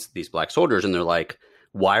to these black soldiers, and they're like,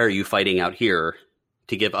 why are you fighting out here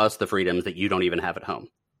to give us the freedoms that you don't even have at home?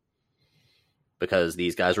 Because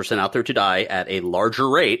these guys were sent out there to die at a larger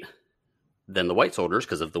rate than the white soldiers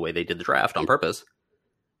because of the way they did the draft on purpose.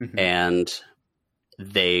 Mm-hmm. And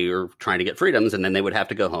they are trying to get freedoms, and then they would have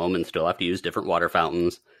to go home and still have to use different water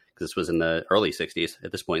fountains, because this was in the early 60s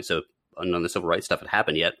at this point, so none of the civil rights stuff had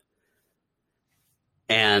happened yet.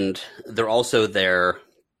 And they're also there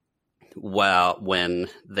when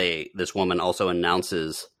this woman also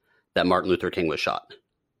announces that Martin Luther King was shot.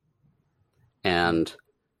 And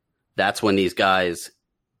that's when these guys,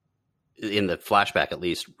 in the flashback at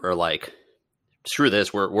least, are like, screw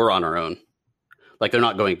this, we're on our own. Like, they're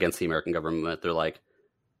not going against the American government. They're like,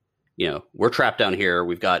 we're trapped down here.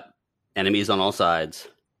 We've got enemies on all sides.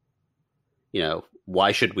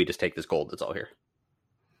 Why should we just take this gold that's all here?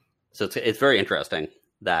 So it's very interesting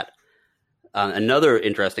that Another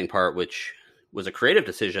interesting part, which was a creative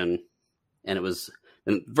decision, and first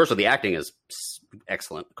of all, the acting is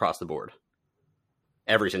excellent across the board.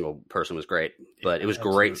 Every single person was great, but it was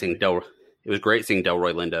great seeing Delroy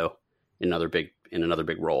Lindo in another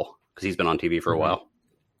big role, because he's been on TV for a while,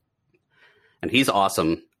 and he's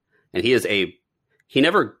awesome. And he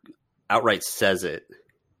never outright says it,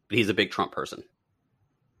 but he's a big Trump person,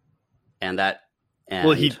 he does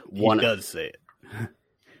say it.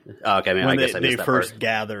 Okay, I guess I missed they that first part.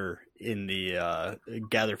 gather in the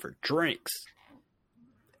gather for drinks,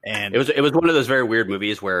 and it was one of those very weird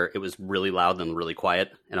movies where it was really loud and really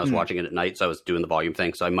quiet, and I was watching it at night, so I was doing the volume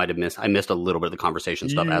thing, so I missed a little bit of the conversation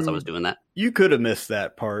stuff as I was doing that. You could have missed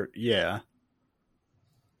that part, yeah.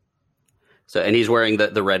 So, and he's wearing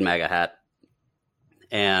the red MAGA hat,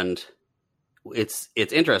 and it's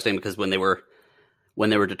interesting because when they were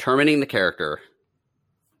determining the character,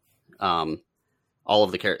 all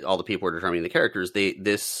the people were determining the characters.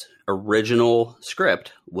 This original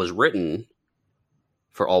script was written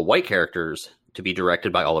for all white characters to be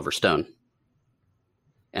directed by Oliver Stone,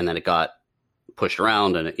 and then it got pushed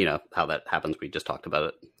around, and how that happens. We just talked about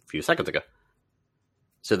it a few seconds ago.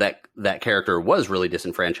 So that character was really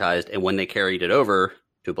disenfranchised, and when they carried it over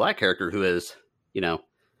to a black character who is,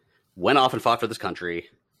 went off and fought for this country,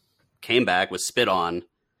 came back, was spit on,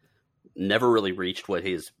 never really reached what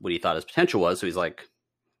he thought his potential was. So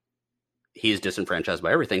he's disenfranchised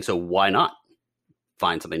by everything. So why not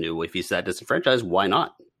find something new? If he's that disenfranchised, why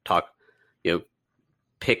not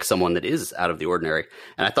pick someone that is out of the ordinary?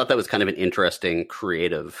 And I thought that was kind of an interesting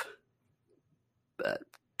creative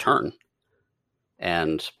turn.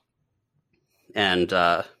 And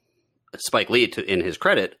Spike Lee, in his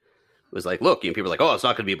credit, was like, look, people are like, oh, it's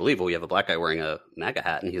not going to be believable. You have a black guy wearing a MAGA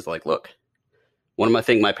hat. And he's like, look, one of my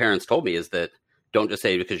things my parents told me is that don't just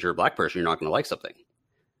say because you're a black person, you're not going to like something.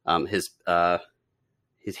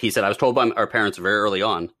 He said, I was told by our parents very early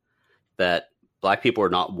on that black people are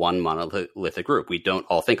not one monolithic group. We don't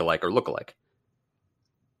all think alike or look alike.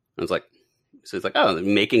 And it's like, so it's like, oh,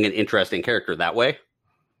 making an interesting character that way.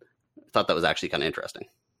 I thought that was actually kind of interesting.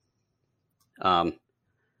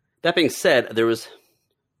 That being said,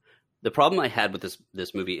 the problem I had with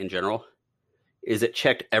this movie in general is it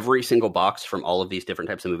checked every single box from all of these different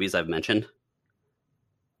types of movies I've mentioned.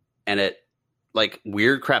 And it,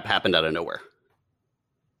 weird crap happened out of nowhere.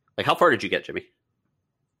 How far did you get, Jimmy?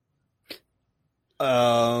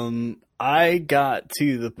 I got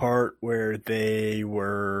to the part where they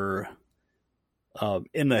were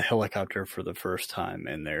in the helicopter for the first time,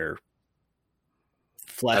 and their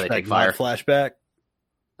flashback.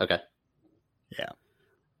 Okay. Yeah.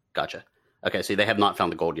 Gotcha. Okay, so they have not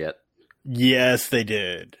found the gold yet. Yes, they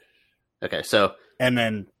did. Okay, so... And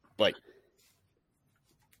then,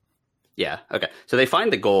 Yeah, okay. So they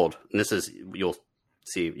find the gold, and this is... You'll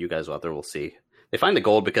see, you guys out there will see. They find the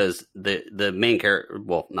gold because the main character...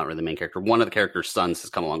 Well, not really the main character. One of the character's sons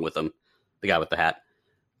has come along with them. The guy with the hat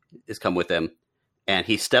has come with them. And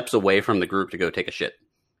he steps away from the group to go take a shit.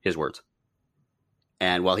 His words.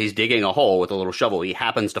 And while he's digging a hole with a little shovel, he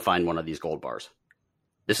happens to find one of these gold bars.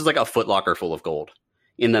 This is like a footlocker full of gold.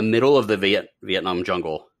 In the middle of the Vietnam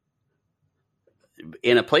jungle.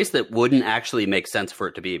 In a place that wouldn't actually make sense for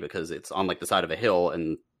it to be, because it's on the side of a hill,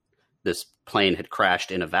 and this plane had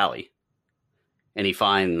crashed in a valley. And he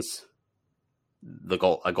finds a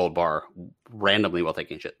gold bar randomly while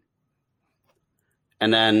taking shit.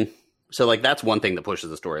 And then, so that's one thing that pushes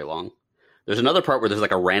the story along. There's another part where there's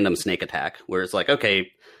a random snake attack, where it's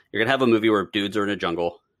okay, you're going to have a movie where dudes are in a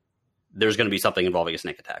jungle. There's going to be something involving a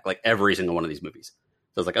snake attack, every single one of these movies.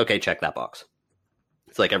 So it's okay, check that box.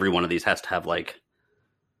 It's every one of these has to have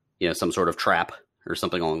some sort of trap or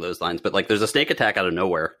something along those lines. But there's a snake attack out of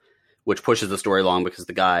nowhere, which pushes the story along, because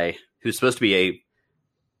the guy who's supposed to be a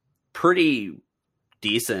pretty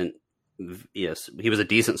decent, he was a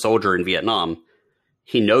decent soldier in Vietnam.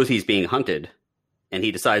 He knows he's being hunted, and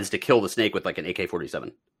he decides to kill the snake with an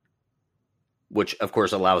AK-47, which of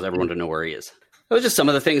course allows everyone to know where he is. That was just some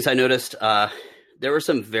of the things I noticed. There were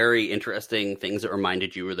some very interesting things that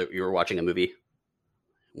reminded you that you were watching a movie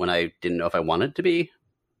when I didn't know if I wanted to be.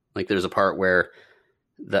 There's a part where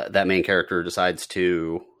that main character decides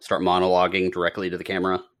to start monologuing directly to the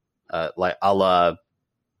camera, a la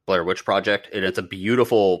Blair Witch Project. And it's a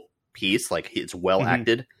beautiful piece. It's well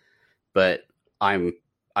acted, but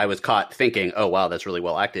I was caught thinking, oh, wow, that's really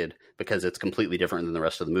well acted, because it's completely different than the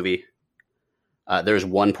rest of the movie. There's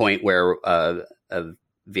one point where a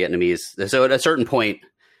Vietnamese... So at a certain point,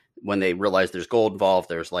 when they realize there's gold involved,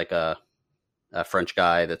 there's a French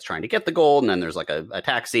guy that's trying to get the gold, and then there's a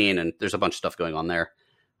attack scene, and there's a bunch of stuff going on there,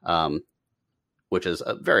 which is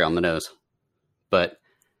very on the nose. but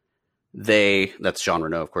that's Jean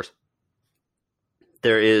Reno, of course.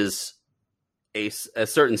 There is a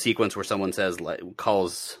certain sequence where someone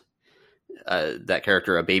calls that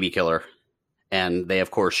character a baby killer, and they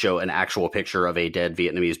of course show an actual picture of a dead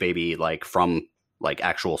Vietnamese baby, like from like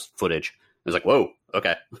actual footage. It's like, whoa,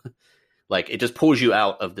 okay. Like, it just pulls you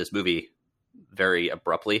out of this movie very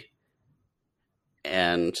abruptly.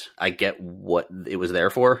 And I get what it was there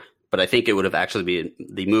for, but I think it would have actually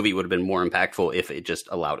the movie would have been more impactful if it just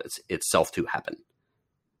allowed itself to happen.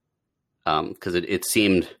 Because it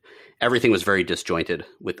seemed everything was very disjointed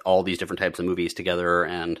with all these different types of movies together,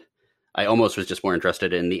 and I almost was just more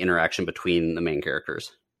interested in the interaction between the main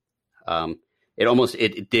characters.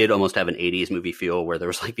 It did almost have an 80s movie feel, where there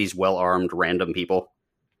was like these well-armed random people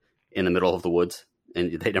in the middle of the woods,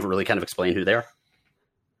 and they never really kind of explain who they are.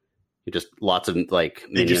 You just lots of like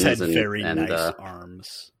they minions just had and, very and nice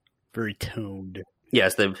arms, very toned.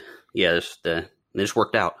 Yes, they just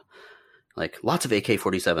worked out. Like lots of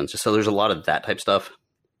AK-47s. So there's a lot of that type stuff,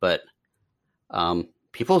 but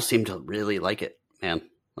people seem to really like it, man.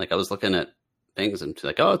 Like I was looking at things and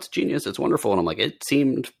like, oh, it's genius, it's wonderful, and I'm like, it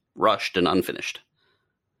seemed rushed and unfinished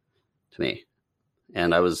to me.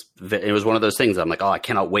 And it was one of those things. I'm like, oh, I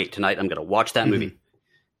cannot wait tonight. I'm going to watch that movie.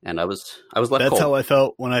 And I was left That's cold. how I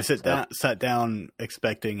felt when I sat down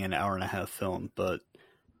expecting an hour and a half film, but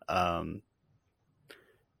I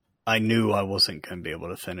knew I wasn't going to be able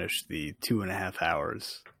to finish the 2.5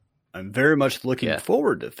 hours. I'm very much looking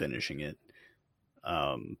forward to finishing it.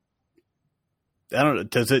 I don't know.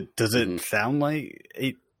 Does it sound like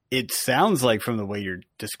it? It sounds like, from the way you're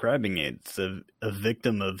describing it, it's a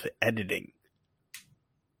victim of editing.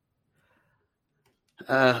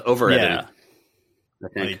 Over editing. Yeah. I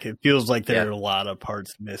think. Like, it feels like there are a lot of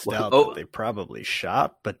parts missed out that they probably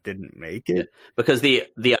shot but didn't make it. Because the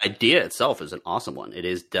idea itself is an awesome one. It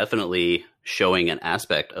is definitely showing an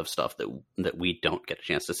aspect of stuff that we don't get a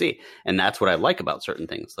chance to see. And that's what I like about certain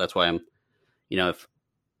things. That's why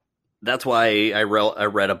that's why I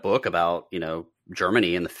read a book about,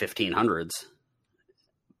 Germany in the 1500s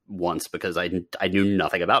once, because I knew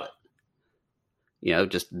nothing about it.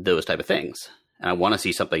 Just those type of things. And I want to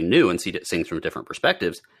see something new and see things from different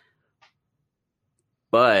perspectives.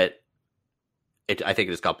 But I think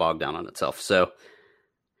it just got bogged down on itself. So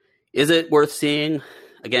is it worth seeing?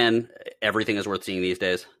 Again, everything is worth seeing these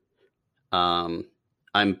days. I'm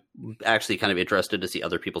actually kind of interested to see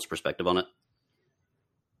other people's perspective on it,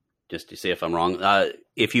 just to see if I'm wrong.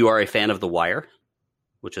 If you are a fan of The Wire,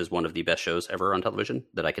 which is one of the best shows ever on television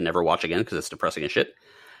that I can never watch again because it's depressing as shit,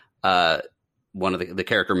 one of the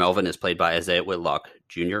character Melvin is played by Isaiah Whitlock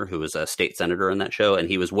Jr., who was a state senator in that show, and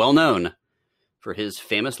he was well known for his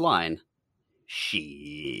famous line, "Shit."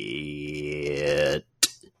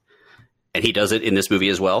 And he does it in this movie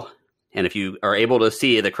as well. And if you are able to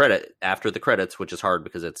see the credit after the credits, which is hard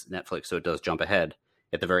because it's Netflix, so it does jump ahead,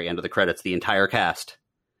 at the very end of the credits, the entire cast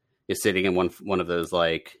is sitting in one of those,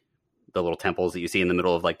 like, the little temples that you see in the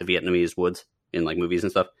middle of, like, the Vietnamese woods in, like, movies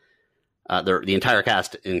and stuff. The entire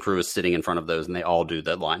cast and crew is sitting in front of those, and they all do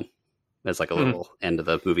that line as like a little end of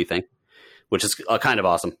the movie thing, which is kind of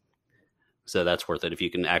awesome. So that's worth it if you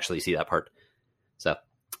can actually see that part. So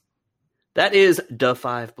that is Da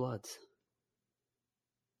 5 Bloods.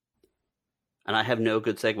 And I have no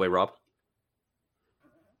good segue, Rob.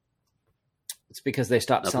 It's because they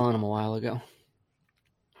stopped selling them a while ago.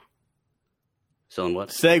 Selling what?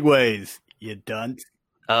 Segways, you dunce.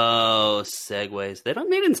 Oh, Segways. They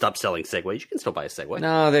didn't stop selling Segways. You can still buy a Segway.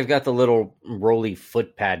 No, they've got the little rolly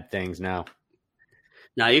foot pad things now.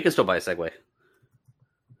 No, you can still buy a Segway.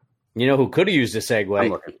 You know who could have used a Segway?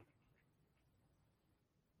 I'm looking.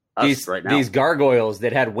 Us right now. These gargoyles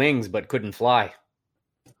that had wings but couldn't fly.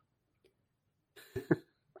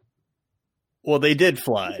 Well, they did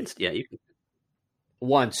fly. You can.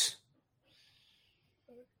 Once.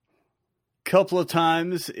 Couple of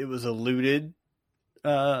times it was alluded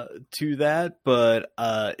to that, but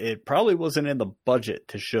it probably wasn't in the budget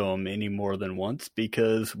to show them any more than once,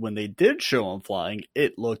 because when they did show them flying,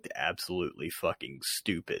 it looked absolutely fucking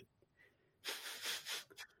stupid.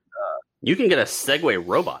 You can get a Segway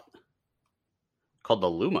robot called the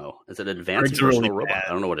Lumo. It's an advanced personal robot.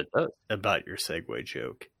 I don't know what it does. About your Segway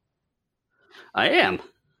joke. I am.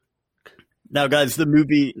 Now, guys, the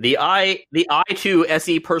movie... The i2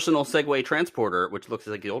 SE personal Segway transporter, which looks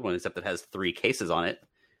like the old one, except it has 3 cases on it,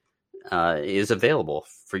 is available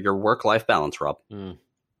for your work-life balance, Rob.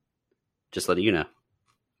 Just letting you know.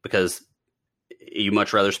 Because you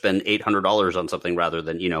much rather spend $800 on something rather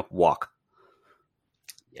than, walk.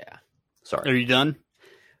 Yeah. Are you done?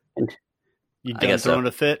 You done throwing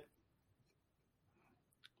a fit?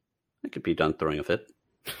 I could be done throwing a fit.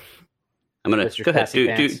 I'm gonna Mr. go ahead. Sassy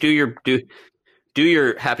Pants. Do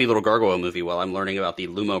your happy little gargoyle movie while I'm learning about the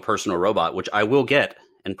Lumo personal robot, which I will get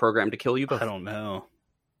and program to kill you both. I don't know.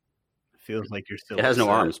 It feels like you're still. It has no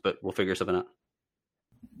upset. arms, but we'll figure something out.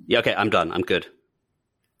 Yeah, okay, I'm done. I'm good.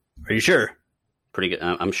 Are you sure? Pretty good.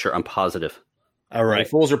 I'm sure. I'm positive. All Right. right.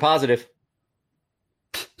 Fools are positive.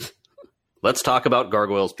 Let's talk about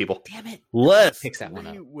gargoyles, people. Damn it. Let's. Picks that one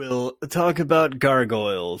up. We will talk about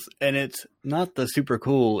Gargoyles, and it's not the super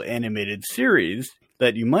cool animated series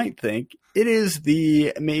that you might think. It is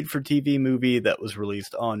the made-for-TV movie that was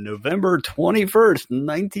released on November 21st,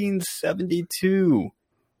 1972.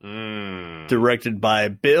 Directed by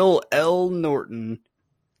Bill L. Norton,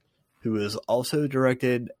 who has also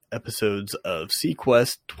directed episodes of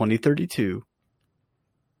Sequest 2032.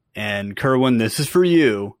 And Kerwin, this is for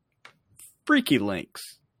you. Freaky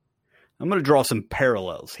Links. I'm going to draw some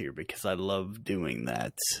parallels here because I love doing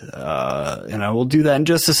that. And I will do that in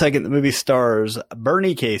just a second. The movie stars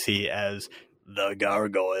Bernie Casey as the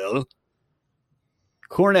Gargoyle,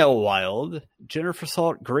 Cornell Wilde, Jennifer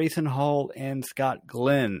Salt, Grayson Hall, and Scott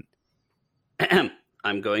Glenn.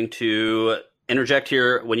 I'm going to interject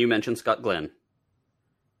here when you mention Scott Glenn.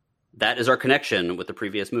 That is our connection with the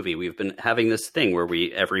previous movie. We've been having this thing where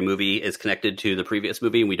every movie is connected to the previous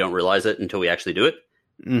movie and we don't realize it until we actually do it.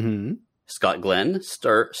 Mm-hmm. Scott Glenn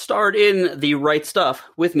starred in The Right Stuff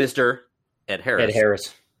with Mr. Ed Harris. Ed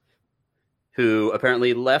Harris. Who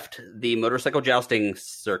apparently left the motorcycle jousting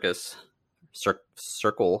circus.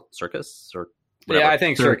 Circus? Or whatever. Yeah, I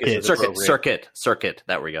think circus is appropriate. Circuit.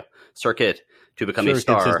 That we go. Circuit to become Circus a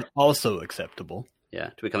star. is also acceptable.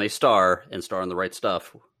 Yeah, to become a star and star in The Right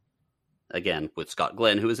Stuff. Again, with Scott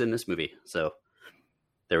Glenn, who is in this movie. So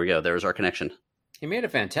there we go. There's our connection. He made a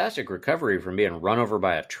fantastic recovery from being run over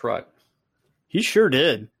by a truck. He sure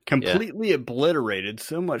did. Completely obliterated,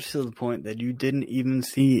 so much to the point that you didn't even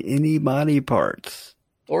see any body parts.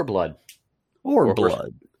 Or blood. Or horse.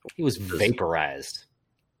 blood. He was vaporized.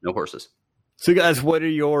 No horses. So, guys, what are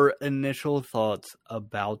your initial thoughts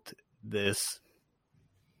about this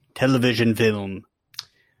television film?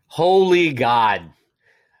 Holy God.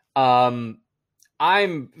 I'm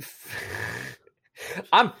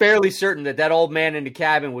fairly certain that old man in the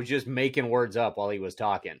cabin was just making words up while he was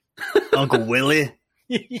talking. Uncle Willie?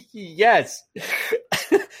 Yes.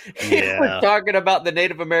 He was talking about the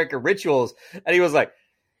Native American rituals, and he was like,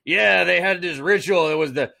 yeah, they had this ritual. It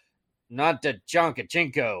was not the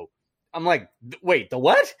Chonkachinko. I'm like, wait, the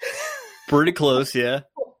what? Pretty close, yeah.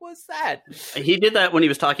 What was that? He did that when he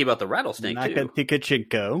was talking about the rattlesnake, too.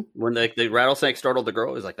 Nakatikachico. When the rattlesnake startled the girl,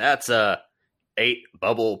 he was like, that's 8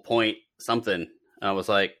 bubble point something. And I was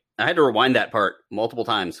like, I had to rewind that part multiple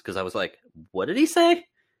times because I was like, what did he say?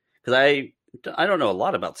 Because I don't know a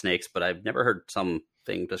lot about snakes, but I've never heard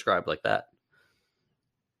something described like that.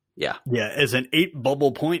 Yeah. Yeah, as an 8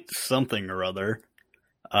 bubble point something or other.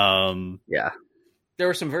 Yeah. There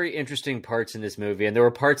were some very interesting parts in this movie, and there were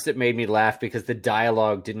parts that made me laugh because the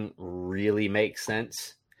dialogue didn't really make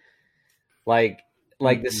sense. Like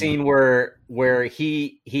the scene where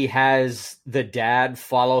he has the dad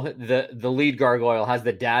follow the lead gargoyle has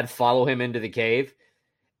the dad follow him into the cave,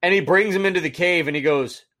 and he brings him into the cave and he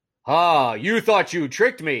goes, you thought you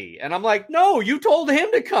tricked me. And I'm like, no, you told him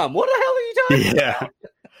to come. What the hell are you talking about?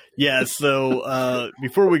 Yeah, so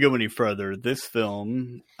before we go any further, this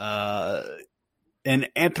film, an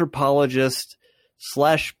anthropologist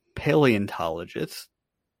 / paleontologist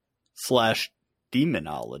 /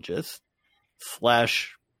 demonologist /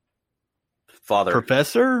 father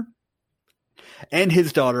professor and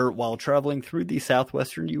his daughter, while traveling through the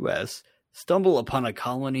southwestern U.S., stumble upon a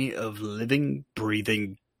colony of living,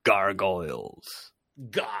 breathing gargoyles.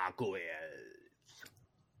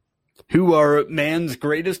 Who are man's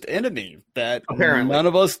greatest enemy that Apparently. none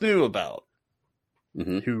of us knew about.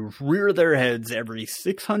 Mm-hmm. Who rear their heads every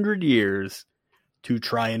 600 years to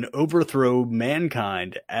try and overthrow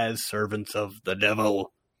mankind as servants of the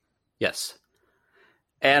devil. Yes.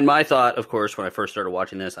 And my thought, of course, when I first started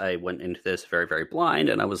watching this, I went into this very, very blind,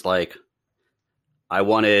 and I was like, I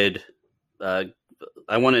wanted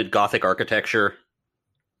Gothic architecture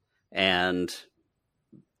and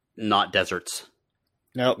not deserts.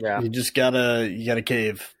 Nope. Yeah. You just you gotta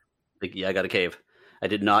cave. Like, yeah, I got a cave. I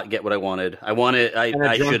did not get what I wanted. I And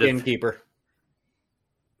a drunk should have. innkeeper.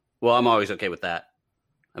 Well, I'm always okay with that.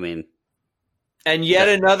 I mean, And yet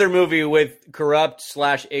another movie with corrupt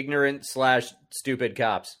 / ignorant / stupid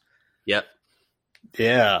cops. yep.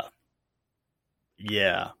 Yeah.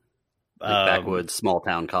 Yeah. Like backwoods, small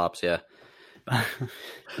town cops. Yeah.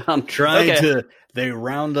 Trying to, they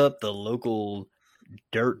round up the local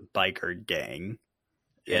dirt biker gang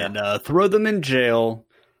and throw them in jail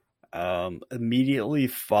immediately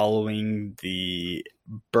following the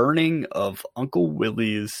burning of Uncle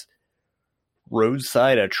Willie's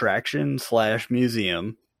roadside attraction /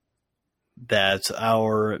 museum that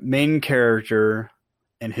our main character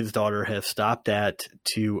and his daughter have stopped at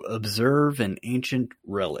to observe an ancient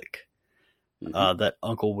relic that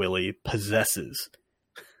Uncle Willie possesses,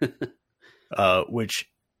 which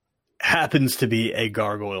happens to be a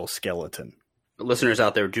gargoyle skeleton. Listeners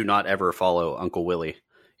out there, do not ever follow Uncle Willie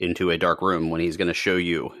into a dark room when he's going to show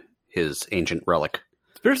you his ancient relic.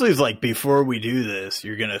 Especially it's like, before we do this,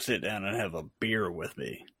 you're going to sit down and have a beer with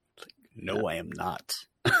me. It's like, no, I am not.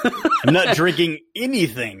 I'm not drinking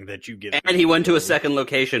anything that you give me. And he went to a second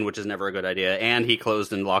location, which is never a good idea. And he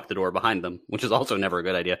closed and locked the door behind them, which is also never a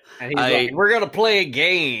good idea. And he's like, we're going to play a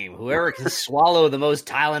game. Whoever can swallow the most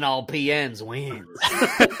Tylenol PNs wins.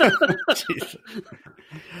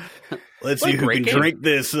 Let's see who can drink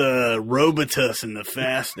this Robitussin the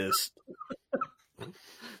fastest.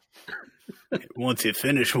 Once you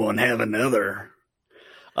finish one, have another.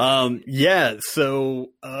 So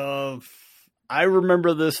I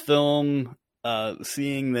remember this film,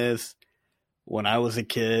 seeing this when I was a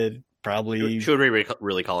kid. Probably should we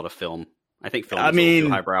really call it a film? I think film is a little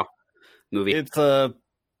too highbrow movie. It's a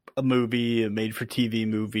movie, a made-for-TV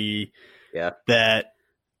movie. Yeah, that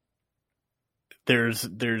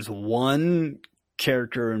there's one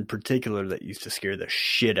character in particular that used to scare the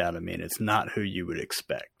shit out of me, and it's not who you would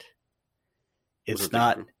expect. Was it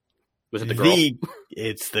the girl?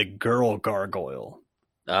 It's the girl gargoyle.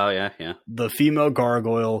 Oh, yeah. The female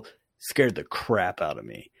gargoyle scared the crap out of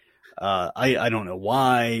me. I don't know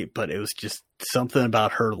why, but it was just something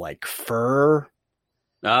about her, like, fur.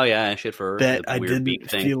 Oh, yeah, shit fur. That I didn't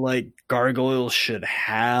feel like gargoyles should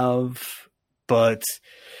have, but...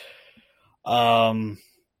 The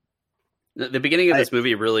beginning of this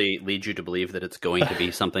movie really leads you to believe that it's going to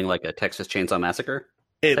be something like a Texas Chainsaw Massacre.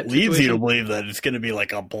 It leads you to believe that it's going to be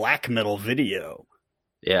like a black metal video.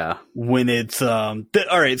 Yeah. When it's all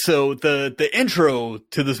right, so the intro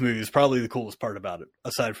to this movie is probably the coolest part about it,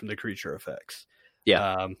 aside from the creature effects.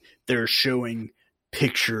 Yeah. They're showing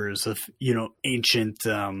pictures of, ancient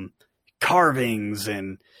carvings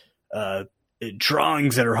and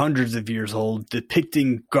drawings that are hundreds of years old,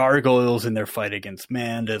 depicting gargoyles in their fight against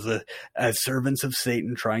man as servants of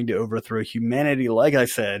Satan trying to overthrow humanity. Like I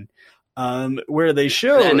said, where they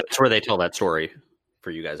show, and that's where they tell that story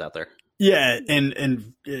for you guys out there. Yeah,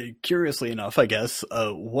 and curiously enough, I guess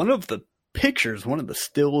one of the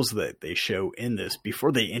stills that they show in this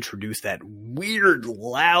before they introduce that weird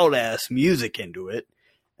loud ass music into it,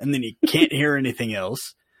 and then you can't hear anything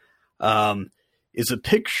else. Is a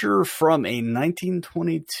picture from a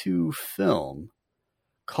 1922 film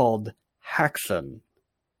called Häxan.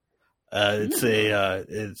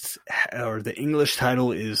 The English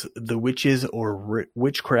title is The Witches or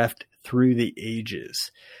Witchcraft Through the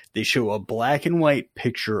Ages. They show a black and white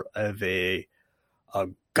picture of a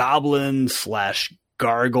goblin /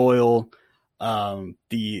 gargoyle.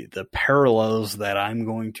 The parallels that I'm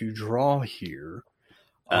going to draw here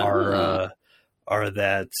are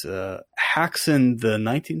that Häxan, the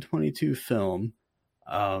 1922 film,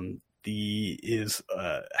 Häxan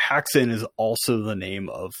is also the name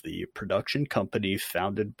of the production company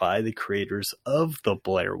founded by the creators of the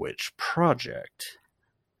Blair Witch Project.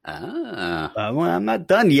 Well, I'm not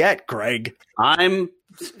done yet, Greg. That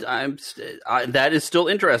is still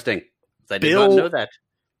interesting. I did not know that.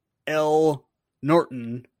 L.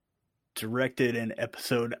 Norton directed an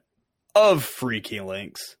episode of Freaky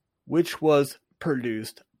Links, which was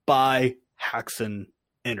produced by Häxan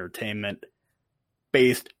Entertainment,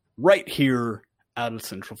 based right here out of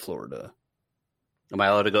Central Florida. Am I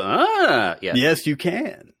allowed to go? Yes. Yes, you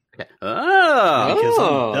can. Okay. Because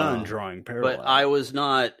I'm done drawing parallels. But I was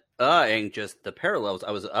not just the parallels. I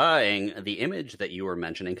was the image that you were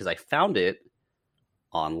mentioning because I found it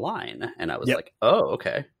online, and I was like, "Oh,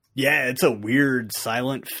 okay." Yeah, it's a weird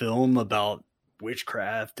silent film about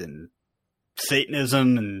witchcraft and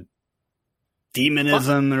Satanism and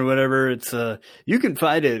demonism or whatever. It's you can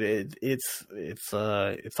find it. It's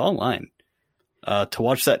online. To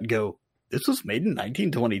watch that and go, this was made in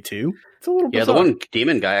 1922. It's a little bizarre. The one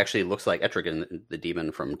demon guy actually looks like Etrigan, the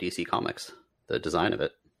demon from DC Comics. The design of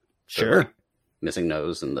it, sure, missing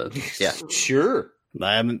nose and sure.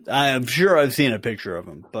 I'm sure I've seen a picture of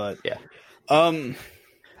him, but yeah.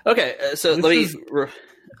 Okay, so let me.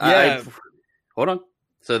 Hold on.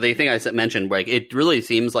 So the thing I mentioned, like, it really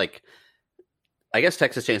seems like, I guess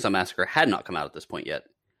Texas Chainsaw Massacre had not come out at this point yet,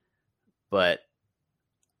 but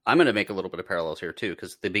I'm going to make a little bit of parallels here too,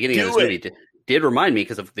 because the beginning of this movie did remind me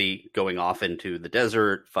because of the going off into the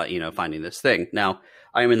desert, finding this thing. Now,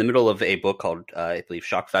 I am in the middle of a book called, I believe,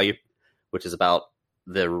 Shock Value, which is about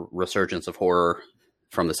the resurgence of horror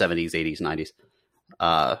from the 70s, 80s,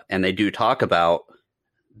 90s. And they do talk about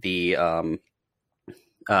the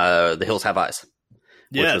Hills Have Eyes.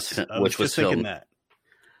 Yes, which was filmed, that.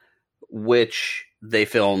 Which they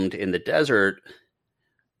filmed in the desert.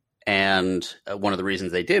 And one of the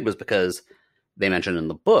reasons they did was because they mentioned in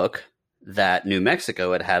the book that New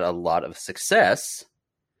Mexico had a lot of success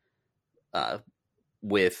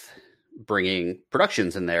with bringing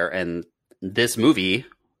productions in there. And this movie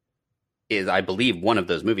is, I believe, one of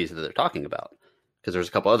those movies that they're talking about. Because there's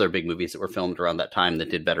a couple other big movies that were filmed around that time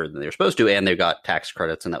that did better than they were supposed to. And they got tax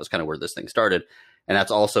credits. And that was kind of where this thing started. And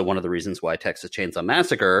that's also one of the reasons why Texas Chainsaw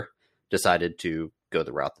Massacre decided to go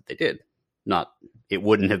the route that they did. It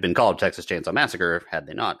wouldn't have been called Texas Chainsaw Massacre had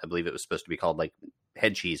they not. I believe it was supposed to be called like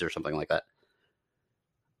Head Cheese or something like that.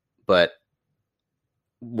 But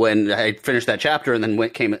when I finished that chapter and then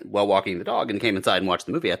came while walking the dog and came inside and watched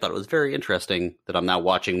the movie, I thought it was very interesting that I'm now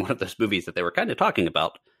watching one of those movies that they were kind of talking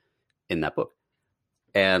about in that book.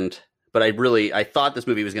 But I thought this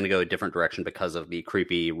movie was going to go a different direction because of the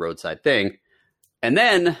creepy roadside thing. And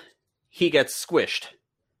then he gets squished.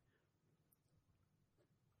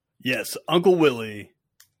 Yes, Uncle Willie.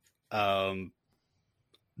 There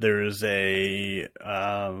is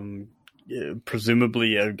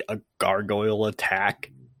presumably a gargoyle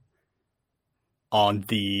attack on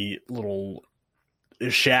the little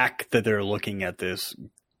shack that they're looking at. This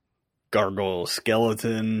gargoyle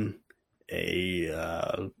skeleton.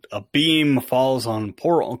 A beam falls on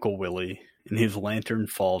poor Uncle Willie, and his lantern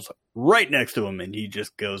falls right next to him, and he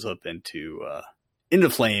just goes up into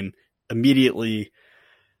flame immediately.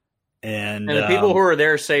 And the people who are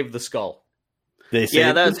there save the skull. They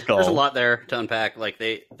save the skull. There's a lot there to unpack. Like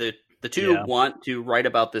the two want to write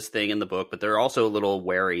about this thing in the book, but they're also a little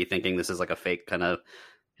wary, thinking this is like a fake kind of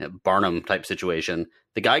Barnum type situation.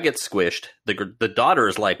 The guy gets squished. The daughter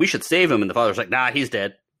is like, "We should save him," and the father's like, "Nah, he's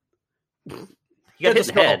dead." You got hit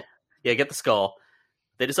in the head. Yeah, get the skull.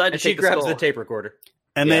 They decide to take the skull. She grabs the tape recorder.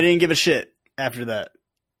 And they didn't give a shit after that.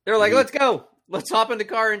 They're like, let's go. Let's hop in the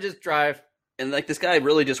car and just drive. And like this guy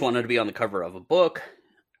really just wanted to be on the cover of a book.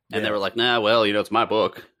 And they were like, nah, well, it's my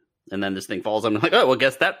book. And then this thing falls. I'm like, oh, well,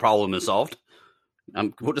 guess that problem is solved.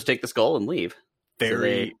 We'll just take the skull and leave.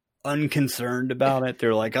 Very unconcerned about it.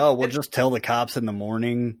 They're like, oh, we'll just tell the cops in the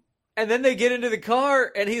morning. And then they get into the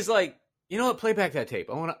car and he's like, you know what? Play back that tape.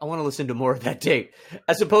 I want to listen to more of that tape.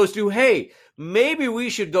 As opposed to, hey, maybe we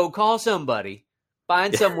should go call somebody,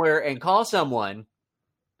 find somewhere and call someone.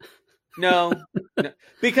 No.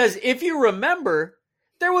 Because if you remember,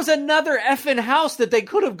 there was another effing house that they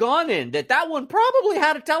could have gone in. That one probably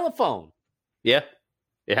had a telephone. Yeah.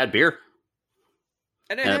 It had beer.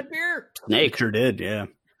 And it had beer. Snake. It sure did, yeah.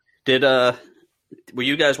 Were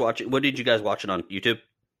you guys watching? What did you guys watch it on? YouTube?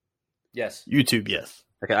 Yes. YouTube, yes.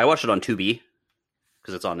 Okay, I watched it on Tubi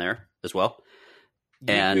because it's on there as well.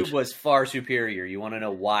 YouTube was far superior. You want to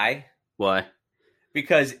know why? Why?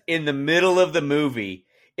 Because in the middle of the movie,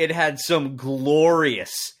 it had some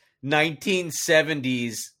glorious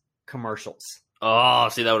 1970s commercials. Oh,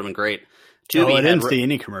 see, that would have been great. I didn't see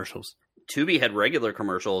any commercials. Tubi had regular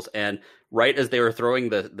commercials, and right as they were throwing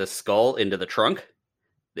the skull into the trunk,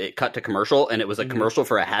 it cut to commercial, and it was a commercial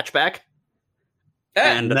for a hatchback.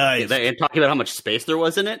 And nice. And talking about how much space there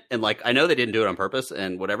was in it, and like I know they didn't do it on purpose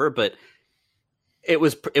and whatever, but it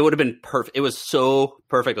would have been perfect. It was so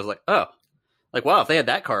perfect. I was like, oh, like wow, if they had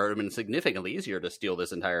that car, it would have been significantly easier to steal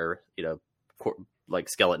this entire like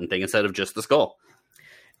skeleton thing instead of just the skull.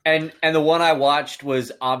 And the one I watched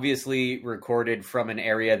was obviously recorded from an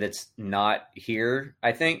area that's not here,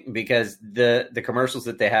 I think, because the commercials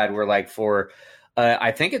that they had were like for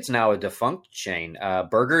I think it's now a defunct chain,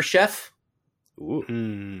 Burger Chef.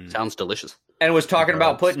 Ooh, sounds delicious. And was talking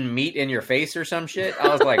about putting meat in your face or some shit. I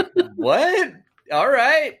was like, what? All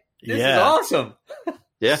right. This is awesome.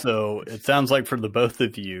 Yeah. So it sounds like for the both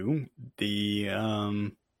of you, the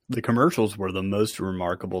commercials were the most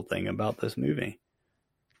remarkable thing about this movie.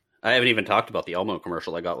 I haven't even talked about the Elmo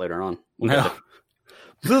commercial I got later on. No.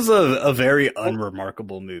 This is a very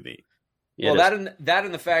unremarkable movie. Yeah, well, that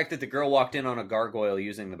and the fact that the girl walked in on a gargoyle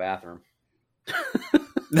using the bathroom.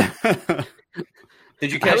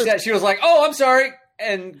 Did you catch that? She was like, "Oh, I'm sorry,"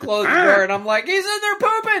 and closed the door. And I'm like, "He's in there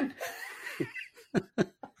pooping."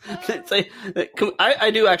 I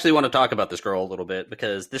do actually want to talk about this girl a little bit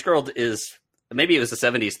because this girl is maybe it was a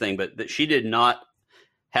 70s thing, but she did not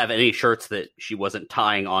have any shirts that she wasn't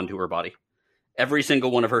tying onto her body. every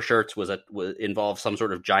single one of her shirts was involved some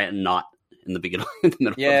sort of giant knot in the beginning. In the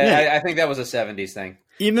middle Yeah, I think that was a 70s thing.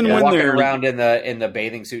 Even when Walking they're around in the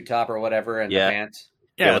bathing suit top or whatever and the pants.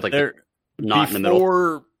 Yeah, with like they're knot in the middle.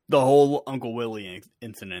 Before the whole Uncle Willie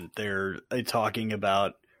incident, they're talking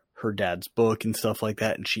about her dad's book and stuff like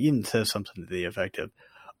that, and she even says something to the effect of,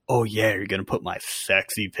 "Oh yeah, you're gonna put my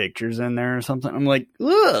sexy pictures in there or something." I'm like,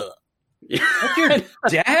 ugh. That's your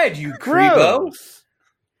dad, you creepo.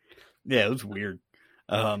 Yeah, it was weird.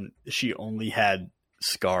 She only had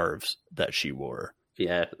scarves that she wore.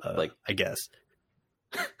 Yeah, I guess.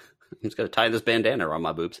 I'm just gonna tie this bandana around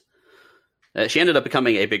my boobs. She ended up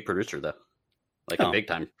becoming a big producer, though, like a big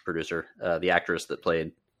time producer. The actress that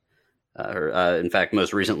played her, in fact,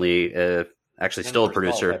 most recently, actually still a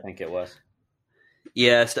producer. I think it was.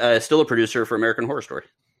 Yeah, still a producer for American Horror Story.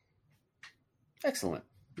 Excellent.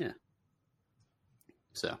 Yeah.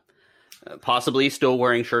 So, possibly still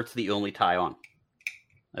wearing shirts that you only tie on.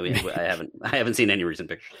 I mean, I haven't seen any recent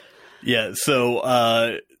pictures. Yeah.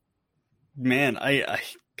 So, man,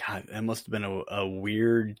 God, that must have been a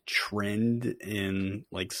weird trend in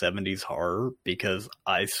like 70s horror, because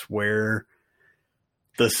I swear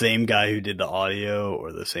the same guy who did the audio,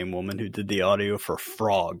 or the same woman who did the audio for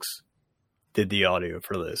Frogs, did the audio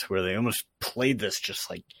for this, where they almost played this just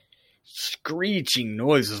like screeching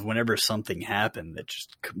noises whenever something happened that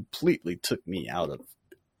just completely took me out of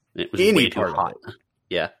it. Was any way too part hot. of it.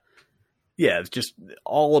 Yeah. Yeah, it's just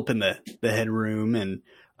all up in the headroom. And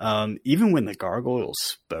even when the gargoyles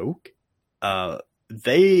spoke,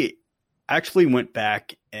 they actually went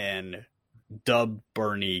back and dubbed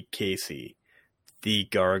Bernie Casey the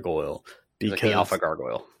gargoyle, because like the alpha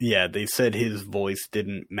gargoyle. Yeah, they said his voice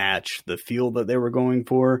didn't match the feel that they were going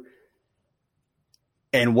for.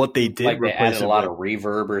 And what they did, like they replace added a lot of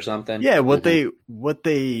reverb or something. Yeah, what they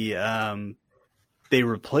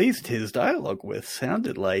replaced his dialogue with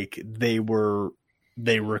sounded like they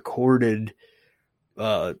recorded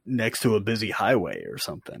next to a busy highway or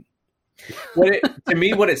something. To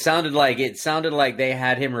me, what it sounded like they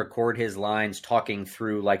had him record his lines talking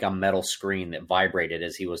through like a metal screen that vibrated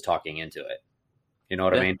as he was talking into it. You know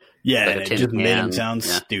what I mean? Yeah, like and it just made him sound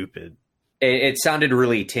stupid. It sounded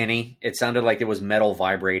really tinny. It sounded like there was metal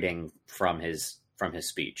vibrating from his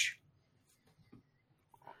speech.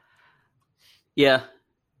 Yeah.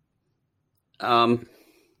 I'm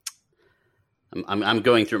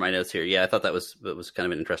going through my notes here. Yeah, I thought that was kind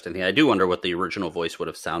of an interesting thing. I do wonder what the original voice would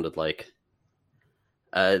have sounded like.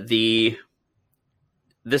 This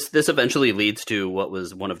eventually leads to what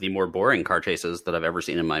was one of the more boring car chases that I've ever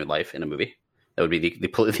seen in my life in a movie. That would be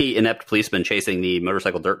the inept policeman chasing the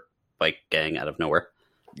motorcycle dirt bike gang out of nowhere.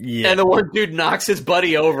 Yeah, and the one dude knocks his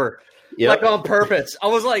buddy over, like on purpose. I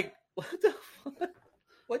was like, "What the fuck?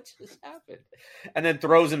 What just happened?" And then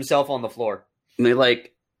throws himself on the floor. And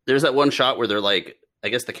there's that one shot where they're like, I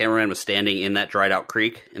guess the cameraman was standing in that dried out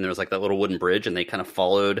creek, and there was like that little wooden bridge, and they kind of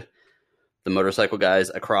followed the motorcycle guys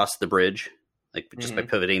across the bridge, like just by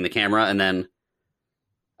pivoting the camera, and then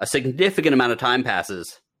a significant amount of time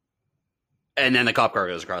passes, and then the cop car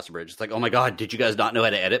goes across the bridge. It's like, oh my god, did you guys not know how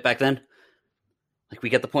to edit back then? Like, we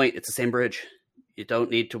get the point. It's the same bridge. You don't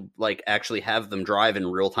need to like actually have them drive in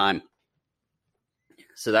real time.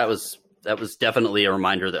 So that was definitely a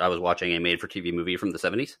reminder that I was watching a made-for-TV movie from the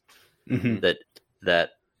 70s. Mm-hmm. That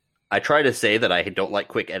I try to say that I don't like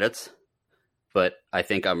quick edits, but I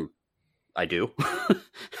think I do.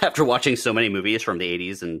 After watching so many movies from the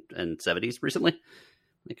 80s and 70s recently,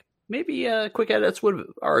 like maybe quick edits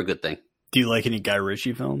are a good thing. Do you like any Guy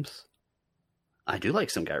Ritchie films? I do like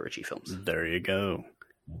some Guy Ritchie films. There you go.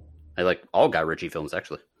 I like all Guy Ritchie films,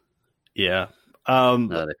 actually. Yeah. Now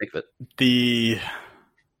that I think of it.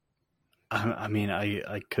 I mean,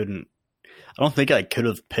 I couldn't. I don't think I could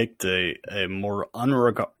have picked a more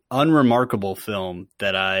unremarkable film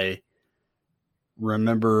that I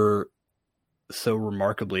remember so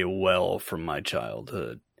remarkably well from my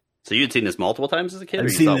childhood. So you'd seen this multiple times as a kid, or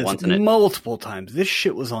I've you seen saw it this once in it? multiple times. This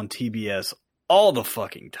shit was on TBS all the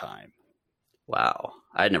fucking time. Wow,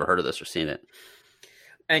 I had never heard of this or seen it.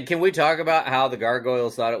 And can we talk about how the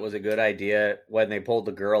gargoyles thought it was a good idea when they pulled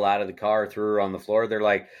the girl out of the car, threw her on the floor? They're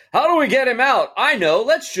like, how do we get him out? I know.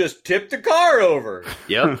 Let's just tip the car over.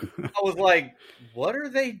 Yep. I was like, what are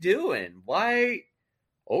they doing? Why?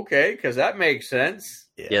 Okay, because that makes sense.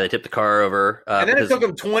 Yeah, they tipped the car over. And then it took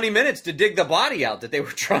them 20 minutes to dig the body out that they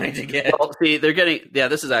were trying to get. Well, see,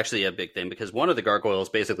 this is actually a big thing, because one of the gargoyles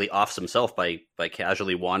basically offs himself by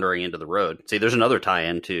casually wandering into the road. See, there's another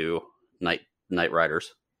tie-in to Night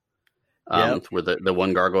Riders. Where the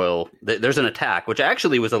one gargoyle, there's an attack, which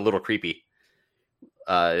actually was a little creepy.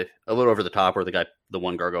 a little over the top, where the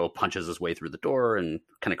one gargoyle punches his way through the door and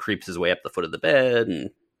kind of creeps his way up the foot of the bed, and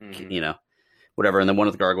whatever. And then one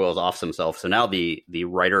of the gargoyles offs himself. So now the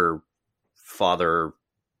writer father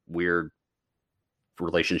weird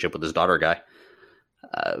relationship with his daughter guy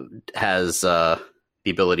has the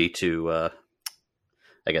ability to,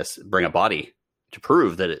 I guess, bring a body to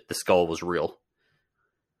prove that the skull was real.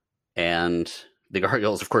 And the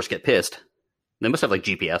gargoyles, of course, get pissed. They must have like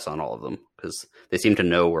GPS on all of them because they seem to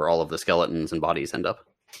know where all of the skeletons and bodies end up.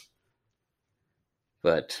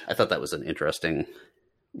 But I thought that was an interesting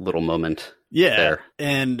little moment. Yeah, there.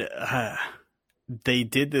 And they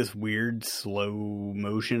did this weird slow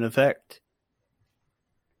motion effect.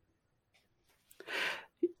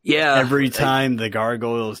 Yeah. Every time the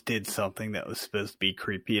gargoyles did something that was supposed to be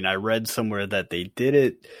creepy, and I read somewhere that they did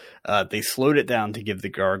it, they slowed it down to give the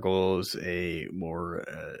gargoyles a more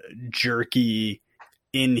jerky,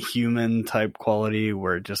 inhuman type quality,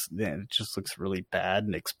 where it just looks really bad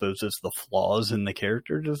and exposes the flaws in the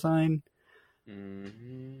character design.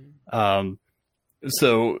 Mm-hmm.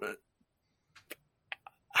 So,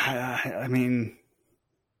 I mean,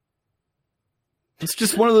 it's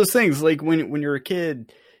just one of those things. Like when you're a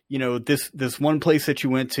kid, this one place that you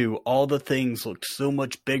went to, all the things looked so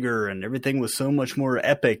much bigger and everything was so much more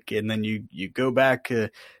epic. And then you go back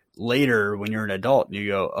later when you're an adult and you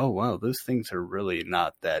go, oh, wow, those things are really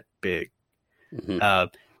not that big. Mm-hmm.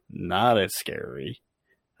 Not as scary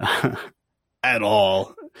at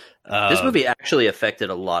all. This movie actually affected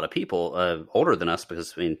a lot of people older than us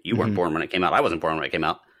because, you weren't born when it came out. I wasn't born when it came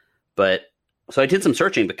out. But so I did some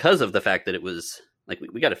searching because of the fact that it was like,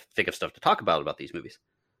 we got to think of stuff to talk about these movies.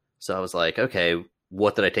 So I was like, okay,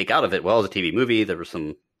 what did I take out of it? Well, it was a TV movie. There were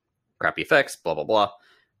some crappy effects, blah, blah, blah.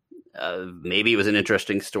 Maybe it was an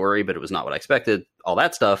interesting story, but it was not what I expected, all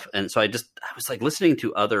that stuff. And so I was like listening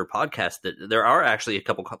to other podcasts that there are actually a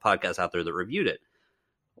couple podcasts out there that reviewed it.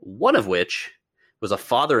 One of which was a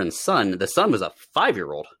father and son. The son was a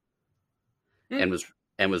 5-year-old and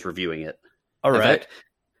was reviewing it. All right.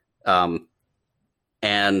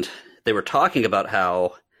 And they were talking about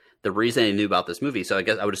how the reason they knew about this movie, so I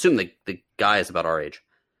guess I would assume the guy is about our age.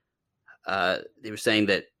 They were saying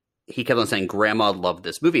that he kept on saying Grandma loved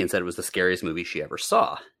this movie and said it was the scariest movie she ever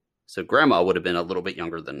saw. So Grandma would have been a little bit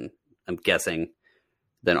younger than, I'm guessing,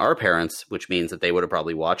 than our parents, which means that they would have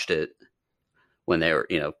probably watched it when they were,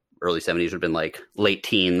 early 70s would have been like late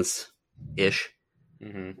teens-ish,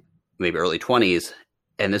 maybe early 20s.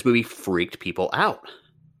 And this movie freaked people out.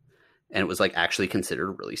 And it was like actually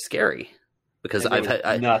considered really scary. Because I've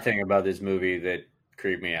had nothing about this movie that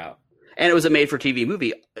creeped me out. And it was a made-for-TV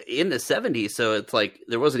movie in the 70s, so it's like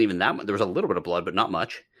there wasn't even that much. There was a little bit of blood, but not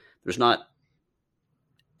much. There was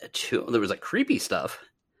like creepy stuff,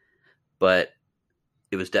 but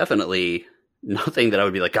it was definitely nothing that I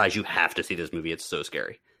would be like, guys, you have to see this movie. It's so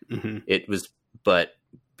scary. Mm-hmm. It was, but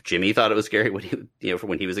Jimmy thought it was scary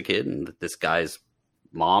when he was a kid, and this guy's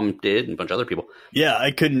mom did, and a bunch of other people. Yeah,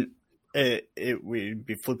 I couldn't. We'd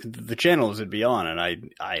be flipping through the channels, it'd be on, and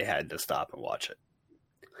I had to stop and watch it.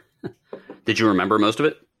 Did you remember most of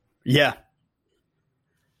it? Yeah,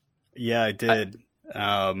 I did.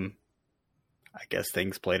 I guess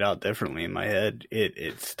things played out differently in my head.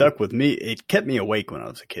 It stuck with me. It kept me awake when I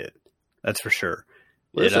was a kid. That's for sure.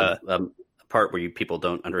 Well, there's a part where people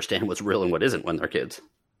don't understand what's real and what isn't when they're kids.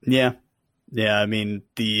 Yeah. I mean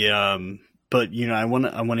but I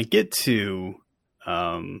want to get to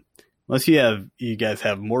unless you guys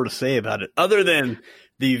have more to say about it, other than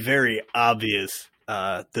the very obvious,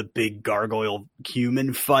 the big gargoyle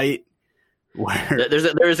human fight. Where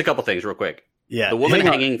there is a couple things real quick. Yeah, the woman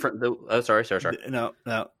hanging from the. Sorry. No,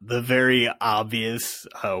 the very obvious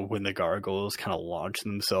when the gargoyles kind of launch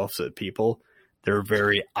themselves at people, they're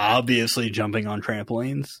very obviously jumping on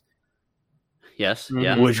trampolines. Yes,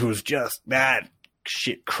 yeah, which was just that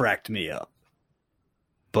shit cracked me up.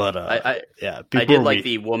 But I did like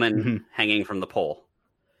the woman hanging from the pole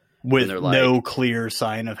with no clear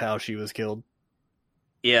sign of how she was killed.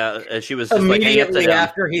 Yeah, she was just immediately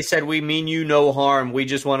after he said, "We mean you no harm. We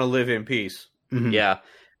just want to live in peace." Mm-hmm. Yeah,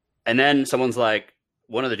 and then someone's like,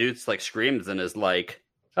 one of the dudes like screams and is like,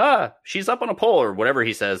 she's up on a pole," or whatever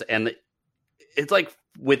he says, and it's like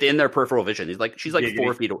within their peripheral vision. He's like, she's like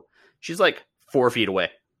 4 feet. She's like 4 feet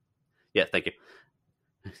away. Yeah, thank you.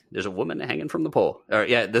 There's a woman hanging from the pole.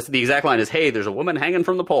 The exact line is, "Hey, there's a woman hanging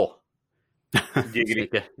from the pole."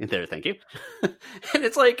 There, thank you. And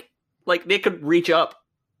it's like they could reach up,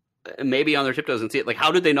 maybe on their tiptoes, and see it. Like,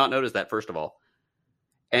 how did they not notice that? First of all,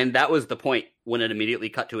 and that was the point when it immediately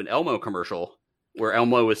cut to an Elmo commercial where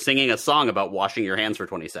Elmo was singing a song about washing your hands for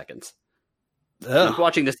 20 seconds. I'm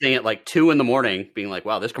watching this thing at like 2 a.m, being like,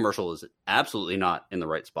 wow, this commercial is absolutely not in the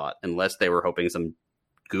right spot, unless they were hoping some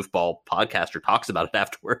goofball podcaster talks about it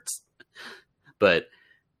afterwards. But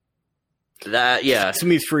that, yeah.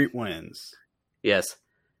 Sesame Street wins. Yes.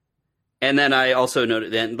 And then I also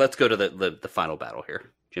noted, then let's go to the final battle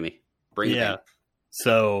here, Jimmy. Bring it in.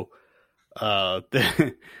 So,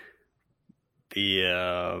 the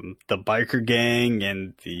biker gang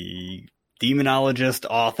and the demonologist,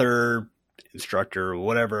 author, instructor,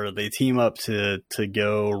 whatever, they team up to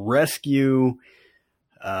go rescue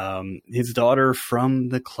his daughter from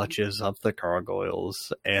the clutches of the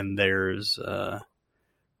gargoyles. And there's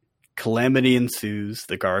calamity ensues.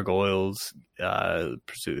 The gargoyles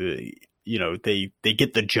pursue, they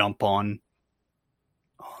get the jump on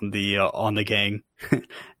the gang.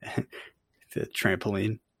 The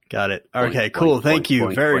trampoline. Got it. Okay, cool. Thank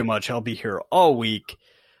you very much. I'll be here all week.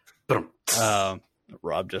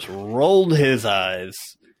 Rob just rolled his eyes.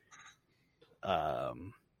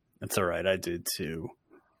 That's all right. I did too.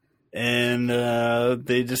 And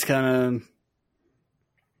they just kind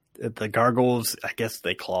of, the gargoyles, I guess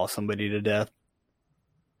they claw somebody to death.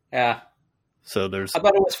 Yeah. So there's. I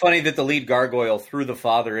thought it was funny that the lead gargoyle threw the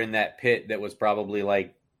father in that pit that was probably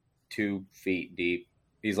like 2 feet deep.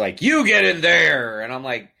 He's like, "You get in there," and I'm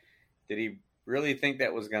like, did he really think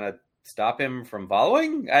that was going to stop him from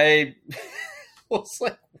following? I was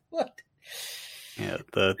like, what? Yeah,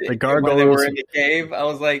 the gargoyles. When they were in the cave, I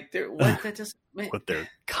was like, what? That just with their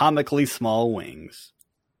comically small wings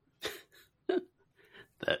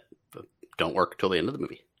that don't work till the end of the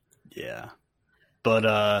movie. Yeah,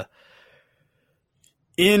 but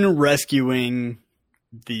in rescuing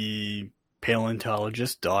the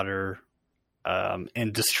paleontologist's daughter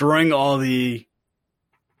and destroying all the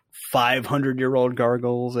 500-year-old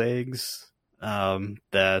gargoyles' eggs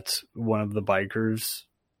that one of the bikers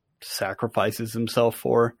sacrifices himself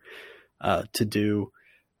for to do.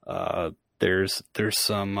 There's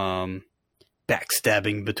some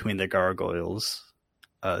backstabbing between the gargoyles.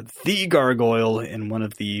 The gargoyle and one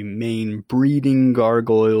of the main breeding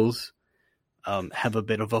gargoyles have a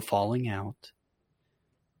bit of a falling out.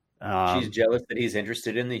 She's jealous that he's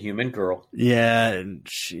interested in the human girl. Yeah, and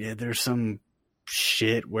there's some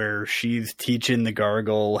shit where she's teaching the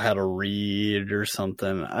gargoyle how to read or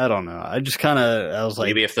something. I don't know. I was like,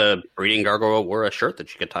 maybe if the breeding gargoyle wore a shirt that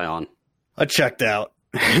she could tie on. I checked out.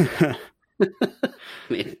 I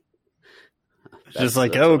mean, just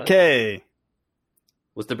like, okay.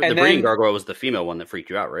 Was the breeding gargoyle was the female one that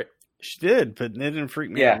freaked you out, right? She did, but it didn't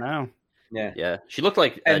freak me out now. Yeah. She looked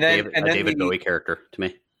like a David Bowie character to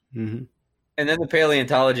me. Mm-hmm. And then the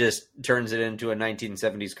paleontologist turns it into a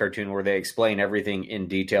 1970s cartoon where they explain everything in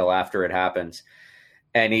detail after it happens.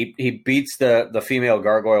 And he beats the female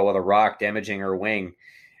gargoyle with a rock, damaging her wing.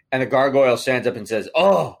 And the gargoyle stands up and says,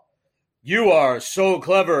 "Oh, you are so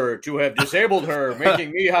clever to have disabled her,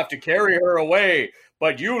 making me have to carry her away.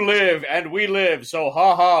 But you live and we live, so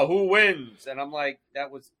ha, who wins?" And I'm like,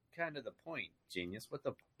 that was kind of the point, genius. What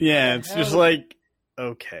the? Yeah, it's just like,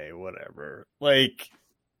 okay, whatever. Like,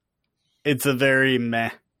 it's a very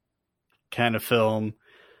meh kind of film.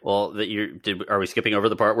 Well, are we skipping over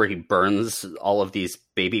the part where he burns all of these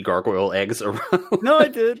baby gargoyle eggs around? No, I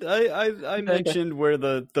did. I mentioned where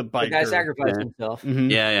the biker, the guy sacrificed himself. Mm-hmm.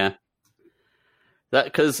 Yeah. That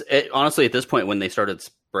because honestly, at this point, when they started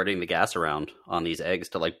spreading the gas around on these eggs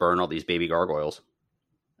to like burn all these baby gargoyles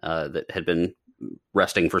that had been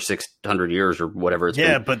resting for 600 years or whatever it's been.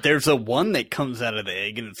 Yeah, but there's a one that comes out of the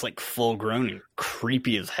egg and it's like full grown and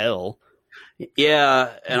creepy as hell.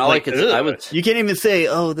 Yeah, and all like, I would you can't even say,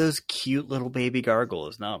 "Oh, those cute little baby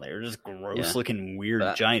gargoyles." No, they're just gross looking,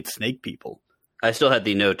 weird giant snake people. I still had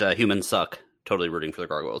the note, "Humans suck." Totally rooting for the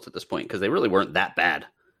gargoyles at this point because they really weren't that bad.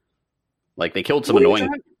 Like they killed some annoying.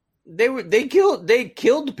 They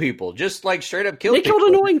killed people, just like straight up killed. They people.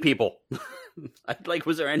 killed annoying people. Like,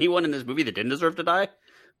 was there anyone in this movie that didn't deserve to die?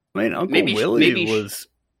 I mean, Uncle Willie was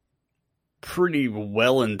pretty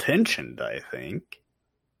well intentioned, I think.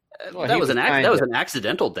 Well, that was an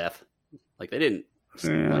accidental death. Like they didn't.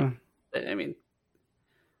 Yeah. I mean,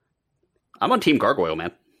 I'm on Team Gargoyle,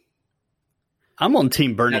 man. I'm on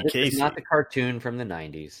Team Bernie this Casey. Is not the cartoon from the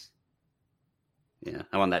 90s. Yeah,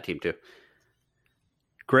 I'm on that team too.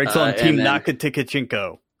 Greg's on Team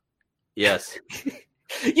Nakatikachenko. Yes.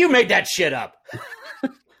 You made that shit up.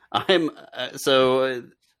 I'm so.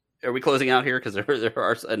 Are we closing out here? Because there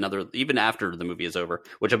are another even after the movie is over,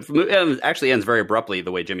 which actually ends very abruptly,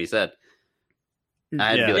 the way Jimmy said.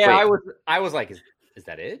 I was like, is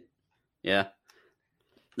that it? Yeah.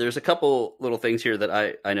 There's a couple little things here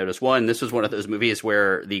that I noticed. One, this was one of those movies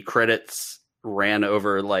where the credits ran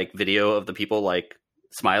over like video of the people like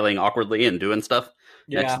smiling awkwardly and doing stuff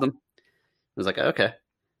next to them. I was like, okay,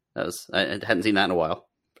 I hadn't seen that in a while.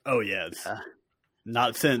 Oh yeah, it's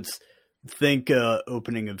not since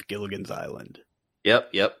opening of Gilligan's Island.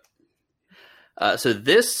 Yep. So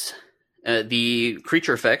this the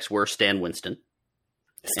creature effects were Stan Winston.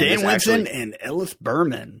 Stan Winston and Ellis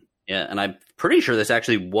Berman. Yeah, and I'm pretty sure this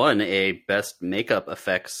actually won a Best Makeup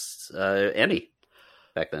Effects Emmy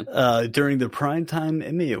back then. During the Primetime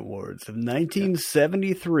Emmy Awards of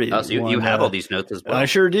 1973. Oh, so you have all these notes as well. I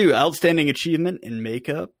sure do. Outstanding Achievement in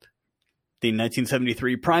Makeup. The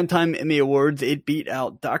 1973 Primetime Emmy Awards, it beat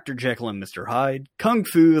out Dr. Jekyll and Mr. Hyde, Kung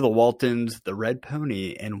Fu, The Waltons, The Red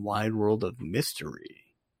Pony, and Wide World of Mystery.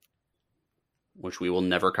 Which we will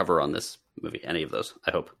never cover on this movie, any of those, I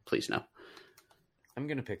hope. Please no. I'm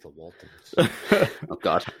going to pick The Waltons. Oh,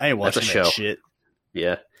 God. I ain't watching that shit.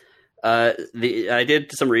 Yeah. I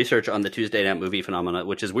did some research on the Tuesday night movie phenomena,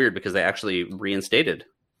 which is weird because they actually reinstated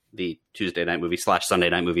the Tuesday night movie / Sunday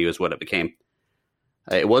night movie was what it became.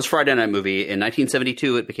 It was Friday night movie. In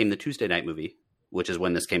 1972, it became the Tuesday night movie, which is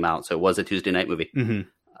when this came out. So it was a Tuesday night movie.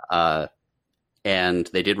 Mm-hmm. And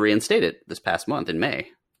they did reinstate it this past month in May.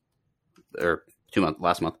 Or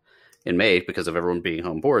last month in May because of everyone being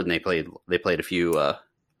home bored. And they played a few,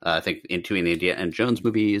 I think, two Indiana Jones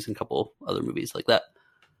movies and a couple other movies like that.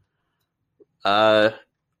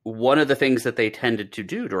 One of the things that they tended to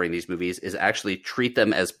do during these movies is actually treat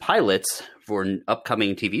them as pilots for an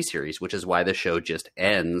upcoming TV series, which is why the show just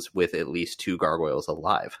ends with at least 2 gargoyles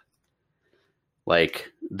alive. Like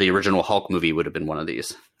the original Hulk movie would have been one of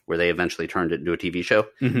these, where they eventually turned it into a TV show.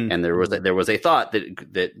 Mm-hmm. And there was a thought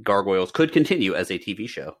that gargoyles could continue as a TV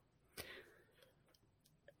show.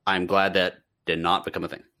 I'm glad that did not become a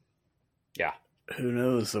thing. Yeah. Who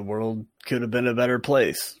knows? The world could have been a better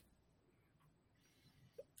place.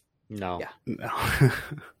 No. Yeah.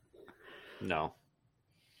 No.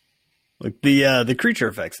 Like the creature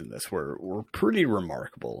effects in this were pretty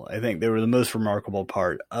remarkable. I think they were the most remarkable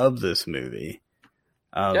part of this movie.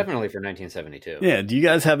 Definitely for 1972. Yeah. Do you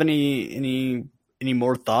guys have any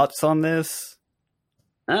more thoughts on this?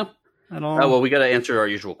 No. At all? Oh, well, we got to answer our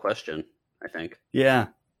usual question, I think. Yeah.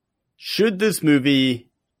 Should this movie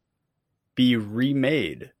be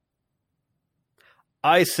remade?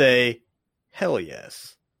 I say, hell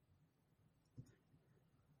yes.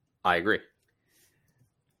 I agree.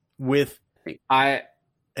 With an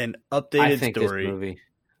updated story.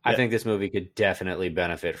 I think this movie could definitely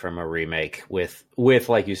benefit from a remake with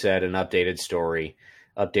like you said, an updated story,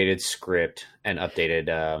 updated script, and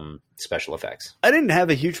updated special effects. I didn't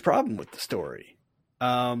have a huge problem with the story.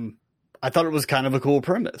 I thought it was kind of a cool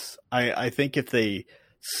premise. I think if they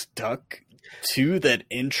stuck to that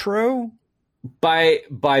intro, by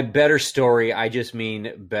better story, I just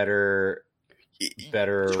mean better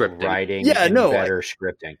scripting. writing, better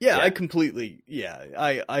scripting. Yeah, I completely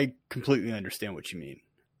understand what you mean.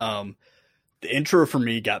 The intro for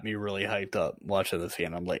me got me really hyped up watching this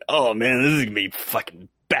again. I'm like, oh man, this is gonna be fucking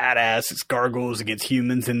badass. It's gargoyles against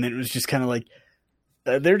humans, and then it was just kind of like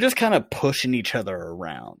they're just kind of pushing each other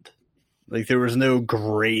around. Like there was no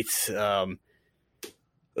great. The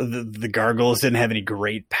gargoyles didn't have any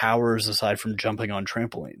great powers aside from jumping on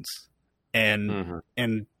trampolines and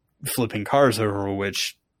flipping cars over,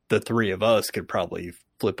 which the three of us could probably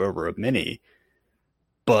flip over a Mini.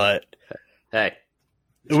 But hey,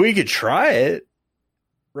 we could try it.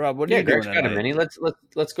 Rob, what are you doing? Greg's got a Mini. Let's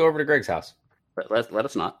go over to Greg's house. Let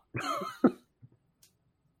us not.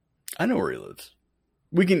 I know where he lives.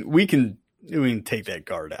 We can take that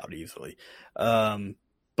guard out easily.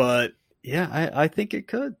 But yeah, I think it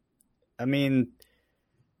could. I mean,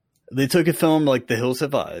 they took a film like The Hills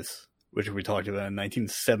Have Eyes, which we talked about in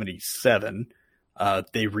 1977.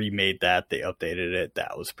 They remade that. They updated it.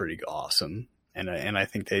 That was pretty awesome. And I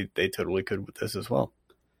think they totally could with this as well.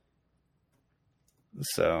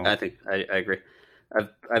 So I think I agree.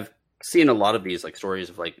 I've seen a lot of these like stories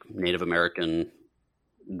of like Native American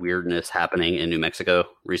weirdness happening in New Mexico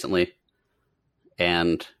recently,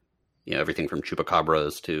 and everything from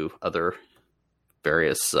chupacabras to other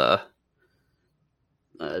various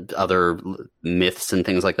other myths and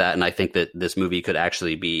things like that. And I think that this movie could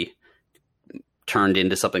actually be turned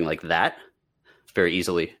into something like that very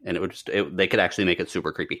easily, and they could actually make it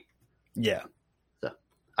super creepy. Yeah, so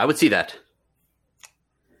I would see that.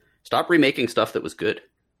 Stop remaking stuff that was good.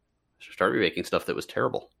 Start remaking stuff that was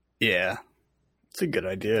terrible. Yeah, it's a good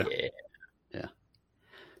idea. Yeah.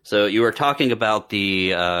 So you were talking about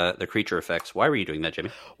the creature effects. Why were you doing that,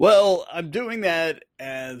 Jimmy? Well, I'm doing that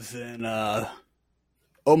as an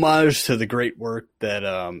homage to the great work that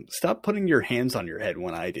stop putting your hands on your head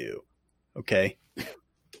when I do. Okay.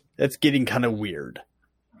 That's getting kind of weird.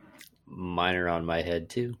 Mine are on my head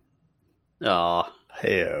too. Aw.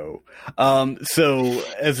 Heyo. So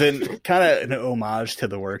as in kind of an homage to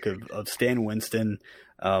the work of Stan Winston,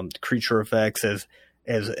 creature effects as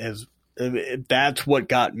that's what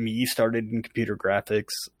got me started in computer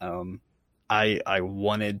graphics. I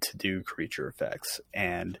wanted to do creature effects,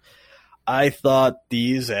 and I thought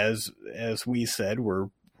these, as we said, were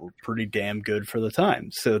pretty damn good for the time.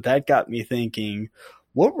 So that got me thinking,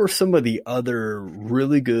 what were some of the other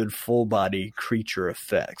really good full body creature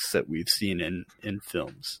effects that we've seen in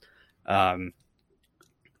films? Now,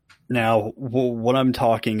 what I'm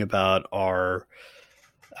talking about are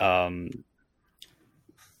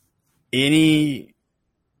any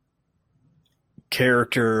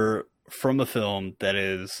character from a film that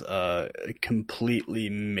is completely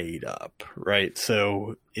made up, right?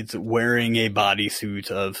 So it's wearing a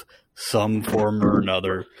bodysuit of some form or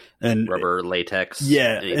another, and Rubber, latex.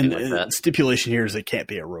 Yeah, anything and like that. stipulation here is it can't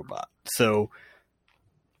be a robot. So,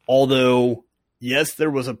 although yes, there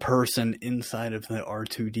was a person inside of the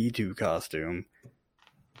R2D2 costume,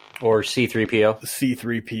 Or C-3PO.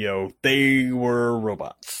 C-3PO, they were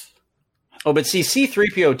robots. Oh, but see,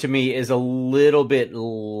 C-3PO to me is a little bit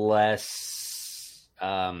less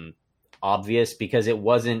obvious because it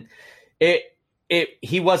wasn't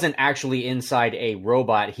he wasn't actually inside a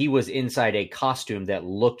robot. He was inside a costume that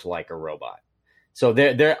looked like a robot. So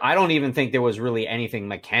there I don't even think there was really anything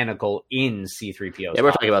mechanical in C-3PO. Yeah,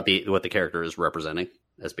 we're talking about what the character is representing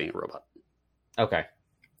as being a robot. Okay.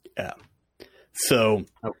 Yeah. So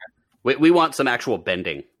We want some actual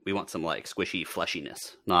bending. We want some like squishy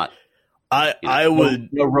fleshiness, not. I would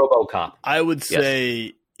no RoboCop. I would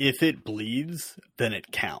say if it bleeds, then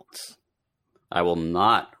it counts. I will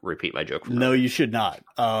not repeat my joke. From No, you should not.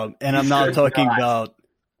 And I'm not talking about.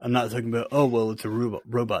 I'm not talking about. Oh well, it's a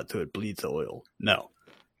robot, so it bleeds oil. No.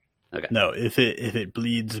 Okay. No, if it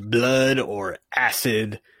bleeds blood or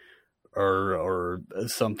acid, or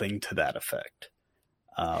something to that effect,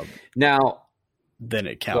 Now, then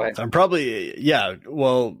it Go ahead. counts. I'm probably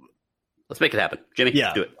Well, Let's make it happen, Jimmy.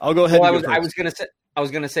 yeah. Do it. I'll go ahead. well, and go I first.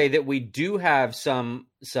 was gonna say that we do have some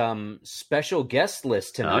special guest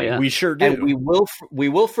list tonight. Oh, yeah. We sure do. And we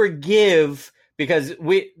will forgive because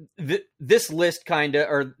this list kind of,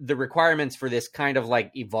 or the requirements for this kind of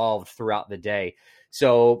like evolved throughout the day.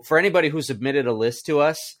 So for anybody who submitted a list to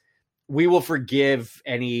us, we will forgive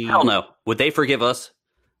any. Hell no. Would they forgive us?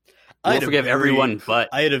 I We'll had a forgive very- everyone, but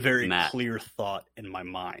I had a very Matt. clear thought in my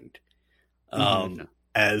mind Mhm.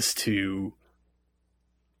 as to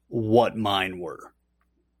what mine were.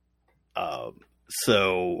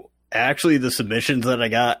 So actually, the submissions that I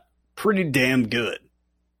got pretty damn good.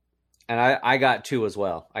 And I got two as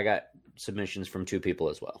well. I got submissions from two people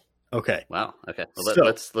as well. Okay. Wow. Okay. Well, So-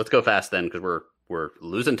 let's go fast then because we're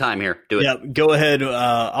losing time here. Do it. Yeah, go ahead.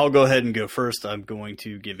 I'll go ahead and go first. I'm going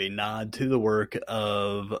to give a nod to the work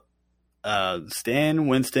of Stan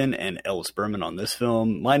Winston and Ellis Berman on this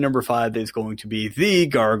film. My number 5 is going to be The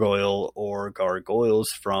Gargoyle, or Gargoyles,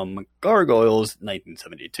 from Gargoyles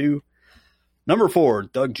 1972. Number 4,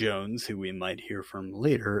 Doug Jones, who we might hear from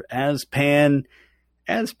later, as Pan,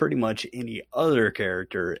 as pretty much any other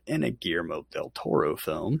character in a Guillermo del Toro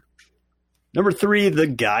film. Number 3, The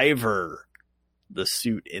Guyver. The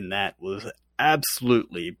suit in that was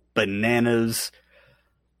absolutely bananas.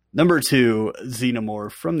 Number 2,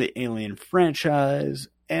 Xenomorph from the Alien franchise.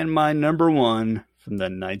 And my number 1 from the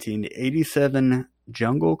 1987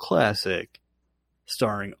 Jungle Classic,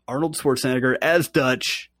 starring Arnold Schwarzenegger as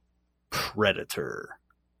Dutch, Predator.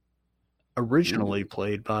 Originally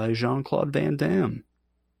played by Jean-Claude Van Damme.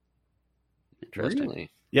 Interesting.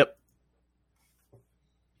 Really? Yep.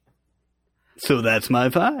 So that's my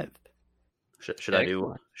 5. Should I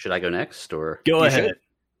do? Should I go next or Go You ahead. should.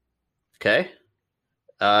 Okay.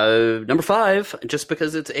 Number 5, just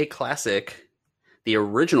because it's a classic, the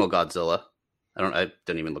original Godzilla. I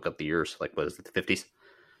didn't even look up the years. Like, what is it, the 50s?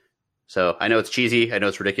 So I know it's cheesy. I know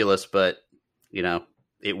it's ridiculous, but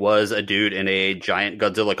it was a dude in a giant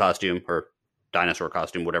Godzilla costume or dinosaur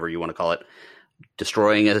costume, whatever you want to call it,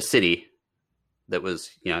 destroying a city that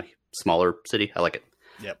was, smaller city. I like it.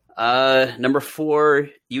 Yep. Number 4,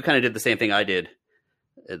 you kind of did the same thing I did,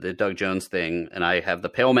 the Doug Jones thing, and I have the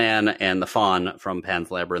Pale Man and the Fawn from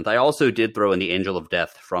Pan's Labyrinth. I also did throw in the Angel of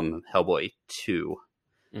Death from Hellboy 2,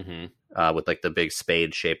 Mm-hmm. with like the big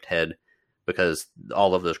spade-shaped head, because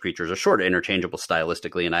all of those creatures are sort of interchangeable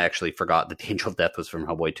stylistically, and I actually forgot that the Angel of Death was from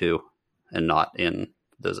Hellboy 2 and not in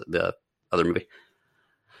the other movie.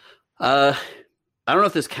 I don't know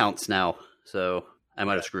if this counts now, so I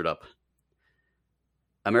might have screwed up.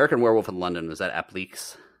 American Werewolf in London, was that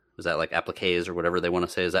Appliques? Was that like appliques or whatever they want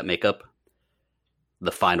to say? Is that makeup?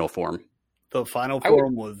 The final form. The final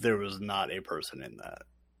form there was not a person in that.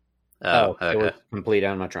 Oh, okay. it was complete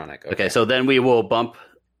animatronic. Okay, so then we will bump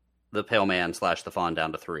the Pale Man / the Fawn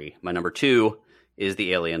down to 3. My number 2 is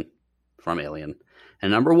the Alien from Alien.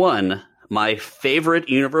 And number 1, my favorite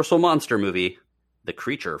Universal monster movie, The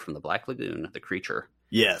Creature from the Black Lagoon. The Creature.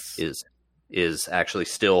 Yes. Is actually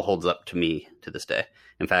still holds up to me to this day.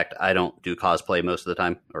 In fact, I don't do cosplay most of the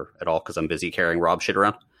time or at all because I'm busy carrying Rob shit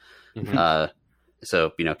around. Mhm.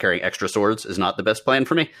 So, carrying extra swords is not the best plan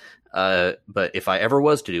for me. But if I ever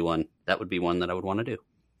was to do one, that would be one that I would want to do.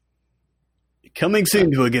 Coming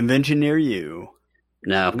soon to a convention near you.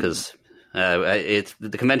 No, because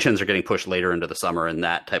the conventions are getting pushed later into the summer, and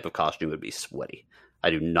that type of costume would be sweaty. I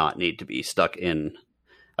do not need to be stuck in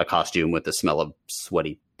a costume with the smell of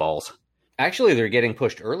sweaty balls. Actually, they're getting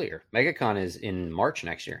pushed earlier. MegaCon is in March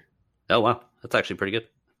next year. Oh, wow. That's actually pretty good.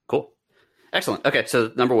 Cool. Excellent. Okay,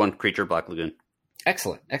 so number 1, Creature, Black Lagoon.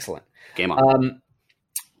 Excellent. Game on.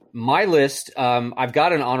 My list, I've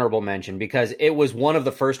got an honorable mention because it was one of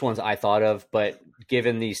the first ones I thought of, but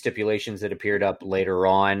given the stipulations that appeared up later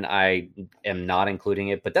on, I am not including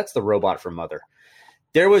it. But that's the robot from Mother.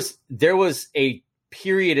 There was a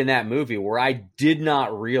period in that movie where I did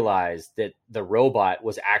not realize that the robot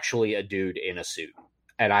was actually a dude in a suit,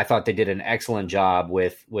 and I thought they did an excellent job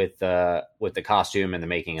with the costume and the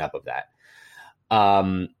making up of that.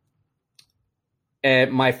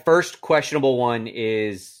 And my first questionable one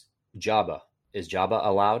is Jabba. Is Jabba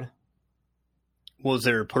allowed? Was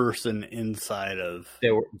there a person inside of?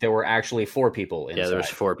 There were actually 4 people inside. Yeah, there's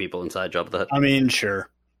 4 people inside Jabba the Hutt. I mean, sure.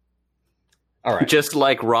 All right. Just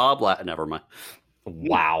like Rob. Never mind.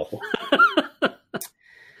 Wow.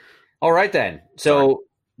 All right, then. So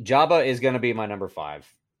Jabba is going to be my number 5.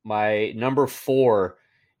 My number 4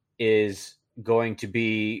 is going to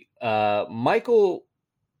be Michael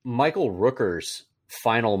Rooker's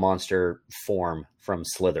final monster form from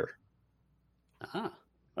Slither. Ah.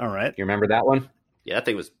 All right. You remember that one? Yeah, that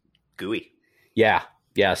thing was gooey. Yeah,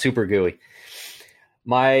 super gooey.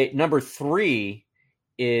 My number 3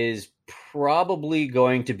 is probably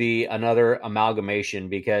going to be another amalgamation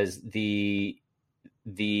because the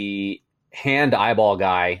hand eyeball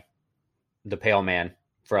guy, the Pale Man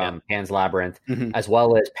from Pan's Labyrinth, as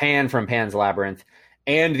well as Pan from Pan's Labyrinth,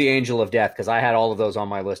 and the Angel of Death, because I had all of those on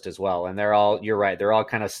my list as well. And you're right, they're all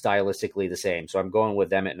kind of stylistically the same. So I'm going with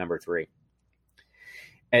them at number 3.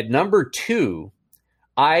 At number 2,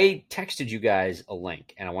 I texted you guys a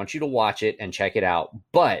link, and I want you to watch it and check it out.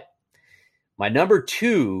 But my number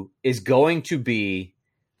 2 is going to be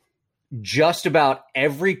just about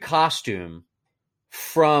every costume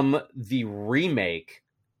from the remake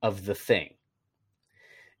of The Thing.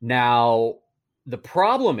 Now, the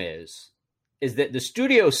problem is that the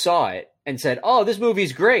studio saw it and said, oh, this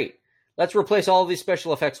movie's great. Let's replace all of these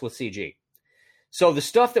special effects with CG. So the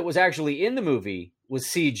stuff that was actually in the movie was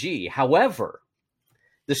CG. However,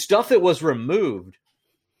 the stuff that was removed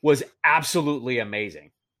was absolutely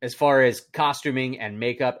amazing as far as costuming and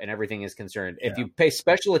makeup and everything is concerned. Yeah. If you pay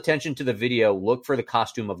special attention to the video, look for the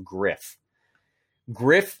costume of Griff.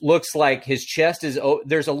 Griff looks like his chest is...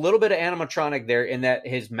 there's a little bit of animatronic there in that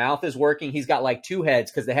his mouth is working. He's got like 2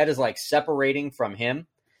 heads because the head is like separating from him.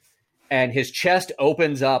 And his chest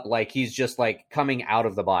opens up like he's just like coming out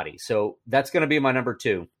of the body. So that's going to be my number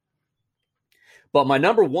 2. But my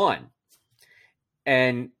number 1,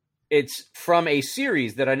 and it's from a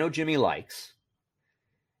series that I know Jimmy likes,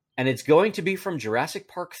 and it's going to be from Jurassic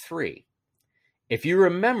Park 3. If you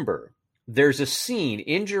remember, there's a scene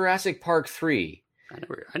in Jurassic Park 3...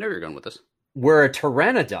 I know you're going with this. Where a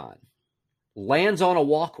pteranodon lands on a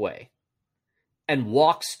walkway and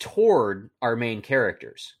walks toward our main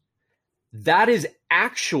characters. That is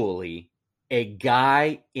actually a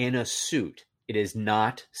guy in a suit. It is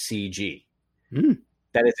not CG.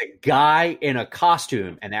 That is a guy in a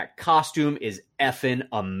costume, and that costume is effing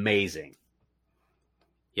amazing.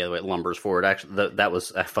 Yeah, the way it lumbers forward. Actually, that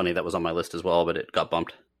was funny. That was on my list as well, but it got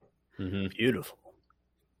bumped. Mm-hmm. Beautiful.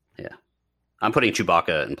 Yeah. I'm putting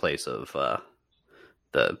Chewbacca in place of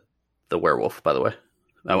the werewolf, by the way.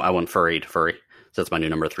 I went furry to furry. So that's my new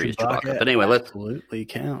number 3 is Chewbacca. But anyway, absolutely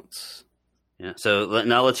counts. Yeah. So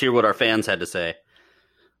now let's hear what our fans had to say.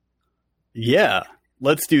 Yeah,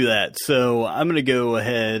 let's do that. So I'm going to go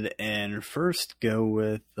ahead and first go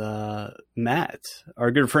with Matt,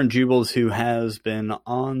 our good friend Jubles, who has been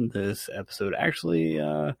on this episode. Actually,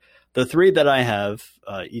 the 3 that I have,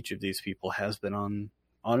 each of these people has been on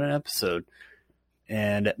an episode.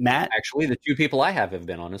 And Matt... Actually, the 2 people I have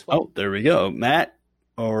been on as well. Oh, there we go. Matt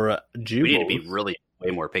or Jubles. We need to be really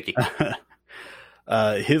way more picky.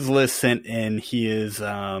 His list sent in, he is,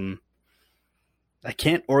 I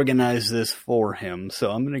can't organize this for him,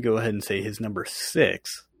 so I'm going to go ahead and say his number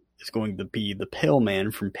 6 is going to be the Pale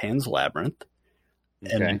Man from Pan's Labyrinth.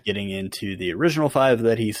 Okay. And then getting into the original 5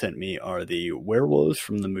 that he sent me are the werewolves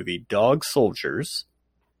from the movie Dog Soldiers.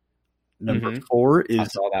 Number 4 I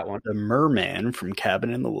is saw that one. the Merman from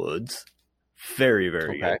Cabin in the Woods. Very,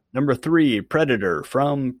 very Okay. good. Number 3, Predator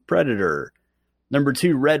from Predator. Number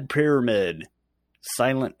 2, Red Pyramid,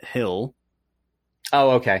 Silent Hill.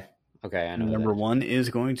 Oh, okay. Okay, I know. Number 1 is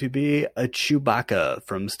going to be a Chewbacca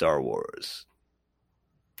from Star Wars.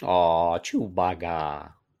 Oh,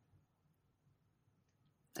 Chewbacca.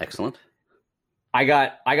 Excellent. I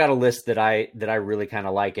got a list that I really kind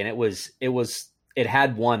of like, and it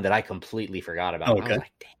had one that I completely forgot about. Okay. I was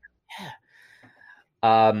like,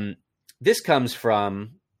 damn, yeah. This comes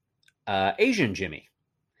from Asian Jimmy,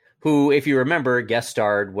 who, if you remember, guest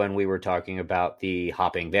starred when we were talking about the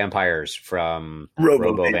hopping vampires from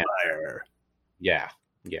Robo Van- Vampire. Yeah.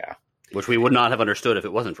 Which we would not have understood if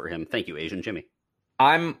it wasn't for him. Thank you, Asian Jimmy.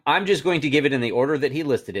 I'm just going to give it in the order that he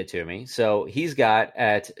listed it to me. So he's got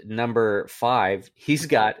at number 5, he's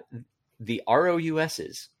got the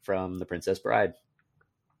ROUSs from The Princess Bride,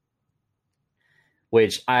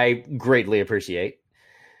 which I greatly appreciate.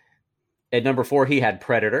 At number 4, he had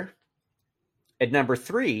Predator. At number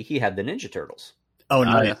 3, he had the Ninja Turtles. Oh,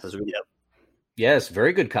 nice. Yeah, those are good. Yep. Yes,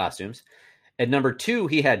 very good costumes. At number 2,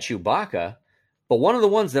 he had Chewbacca. But one of the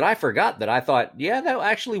ones that I forgot that I thought, yeah, that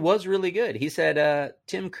actually was really good. He said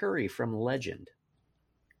Tim Curry from Legend.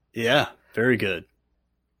 Yeah, very good.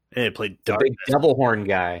 Hey, it played The Dark. big devil horn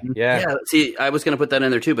guy. Yeah. Yeah, see, I was going to put that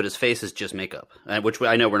in there too, but his face is just makeup, which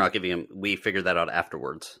I know we're not giving him. We figured that out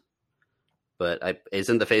afterwards. But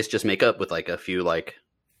isn't the face just makeup with like a few like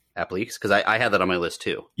appliques? Because I had that on my list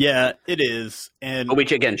too. Yeah, it is. And But we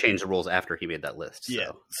again changed the rules after he made that list. So Yeah,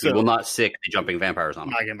 we so- will not sick the jumping vampires on I'm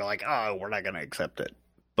him. not going to be like, oh, we're not going to accept it.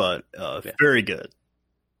 But very good.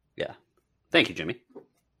 Yeah. Thank you, Jimmy.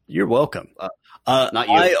 You're welcome. Not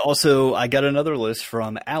you. I got another list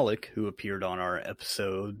from Alec, who appeared on our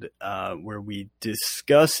episode where we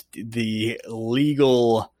discussed the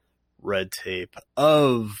legal red tape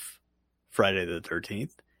of Friday the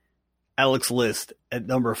 13th. Alec's list at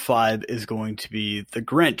number 5 is going to be The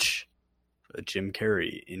Grinch, Jim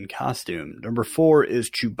Carrey in costume. Number 4 is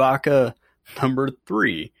Chewbacca. Number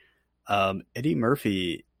 3, Eddie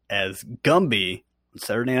Murphy as Gumby on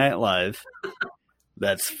Saturday Night Live.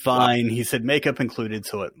 That's fine. He said makeup included,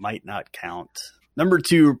 so it might not count. Number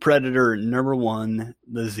 2, Predator. Number 1,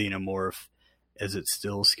 the Xenomorph, as it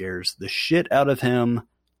still scares the shit out of him.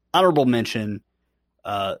 Honorable mention,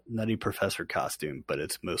 Nutty Professor costume, but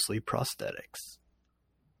it's mostly prosthetics.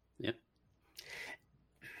 Yep.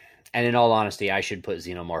 And in all honesty, I should put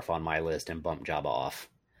Xenomorph on my list and bump Jabba off.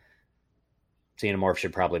 Xenomorph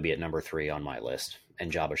should probably be at number 3 on my list,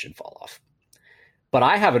 and Jabba should fall off. But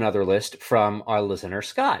I have another list from our listener,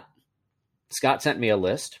 Scott. Scott sent me a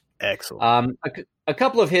list. Excellent. A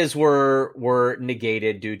couple of his were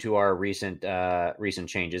negated due to our recent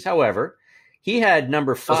changes. However, he had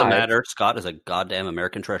number 5. Doesn't matter. Scott is a goddamn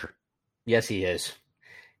American treasure. Yes, he is.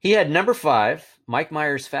 He had number 5, Mike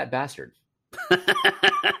Myers' Fat Bastard.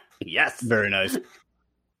 Yes. Very nice.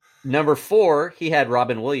 Number 4, he had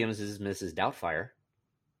Robin Williams as Mrs. Doubtfire,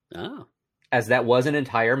 Oh. as that was an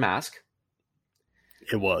entire mask.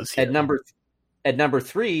 It was. At number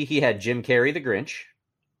 3, he had Jim Carrey, the Grinch.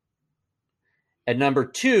 At number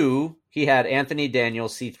 2, he had Anthony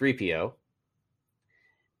Daniels, C-3PO.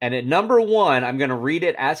 And at number 1, I'm going to read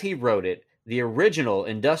it as he wrote it, the original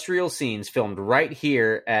industrial scenes filmed right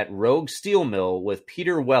here at Rogue Steel Mill with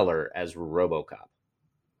Peter Weller as RoboCop.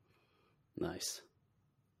 Nice.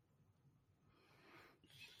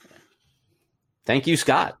 Thank you,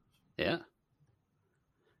 Scott. Yeah.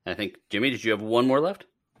 I think, Jimmy, did you have one more left?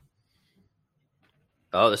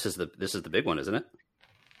 Oh, this is the big one, isn't it?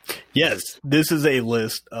 Yes, this is a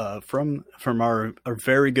list from our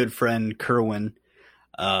very good friend Kerwin.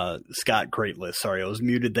 Scott, great list. Sorry, I was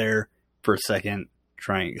muted there for a second,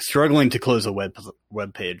 struggling to close a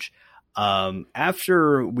web page.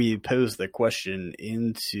 After we posed the question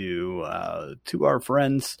into to our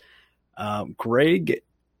friends, Greg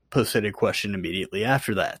posted a question immediately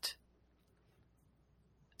after that.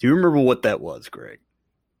 Do you remember what that was, Greg?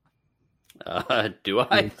 Do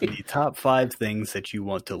I? The top 5 things that you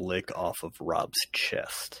want to lick off of Rob's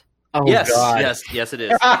chest. Oh, yes, God. yes, it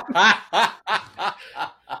is. I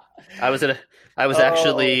was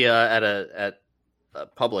actually at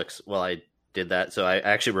Publix while I did that, so I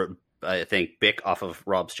actually wrote, I think, Bick off of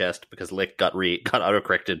Rob's chest because Lick got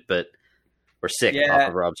autocorrected, or sick off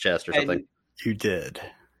of Rob's chest or something. You did.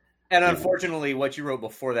 And unfortunately, what you wrote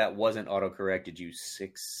before that wasn't autocorrected, you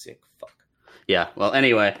sick fuck. Yeah. Well,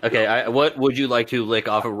 anyway. Okay. What would you like to lick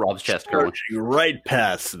off of Rob's chest, Kerwin? Right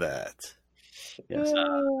past that. Yes.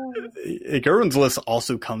 Gerwin's list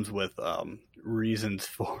also comes with reasons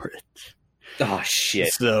for it. Oh,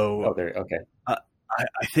 shit. So, Okay.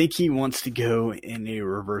 I think he wants to go in a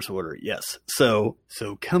reverse order. Yes. So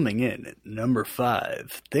coming in at number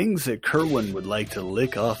 5, things that Kerwin would like to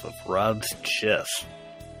lick off of Rob's chest.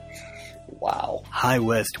 Wow. High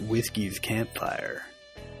West Whiskey's Campfire.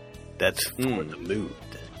 That's for the mood.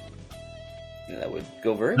 Yeah, that would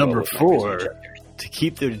go very Number well with my 4, Christmas chapters. to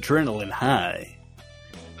keep the adrenaline high,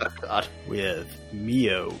 Oh, God. we have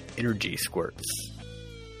Mio Energy Squirts.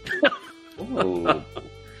 Ooh.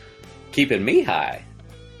 Keeping me high.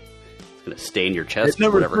 It's going to stain your chest. At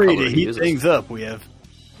number whatever 3, color to he heat uses. things up, we have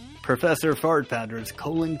Professor Fart Pounder's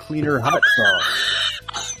Colon Cleaner Hot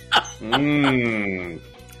Sauce. Mmm.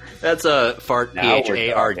 That's a fart Now we're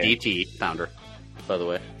PHARDT founder, by the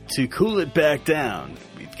way. To cool it back down,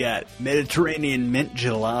 we've got Mediterranean Mint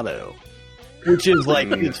Gelato, which is like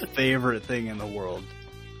his favorite thing in the world.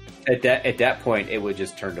 At that point, it would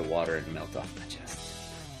just turn to water and melt off my chest.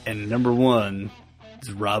 And number 1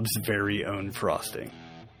 is Rob's very own frosting.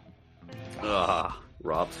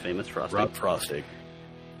 Rob's famous frosting. Rob Frosting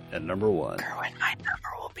at number 1. Kerwin, my number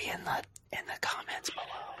will be in the comments below.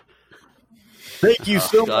 Thank you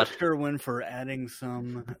so God. much, Kerwin, for adding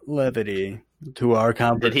some levity to our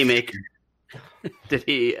conversation. Did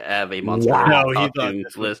he have a monster? No, he costume thought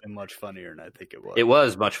this list? was much funnier, and I think it was. It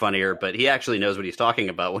was much funnier, but he actually knows what he's talking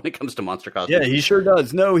about when it comes to monster costumes. Yeah, he sure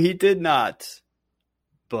does. No, he did not.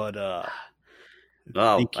 But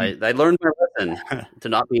Well, I learned my lesson to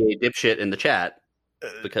not be a dipshit in the chat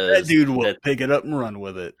because that dude will pick it up and run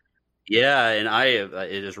with it. Yeah, and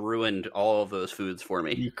it has ruined all of those foods for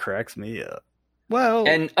me. He cracks me up. Well,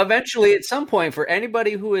 And eventually, at some point, for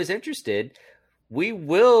anybody who is interested, we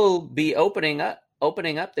will be opening up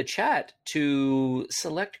the chat to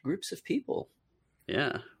select groups of people.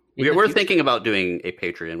 Yeah, In the we're future. thinking about doing a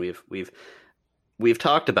Patreon. We've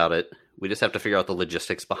talked about it. We just have to figure out the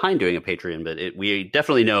logistics behind doing a Patreon. But we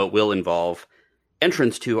definitely know it will involve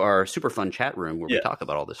entrance to our super fun chat room where we talk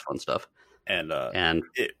about all this fun stuff, and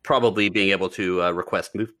probably being able to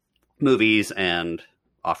request movies and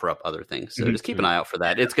offer up other things. So just keep an eye out for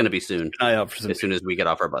that. It's going to be soon. eye out for some as soon as we get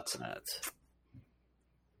off our butts. That's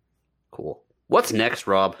Cool. What's next,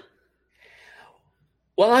 Rob?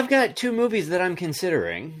 Well, I've got 2 movies that I'm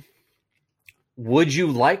considering. Would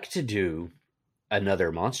you like to do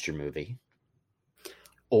another monster movie?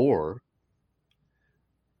 Or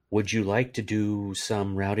would you like to do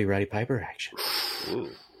some Rowdy Roddy Piper action? Ooh.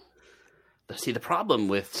 See, the problem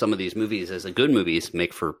with some of these movies is that good movies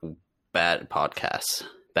make for bad podcasts.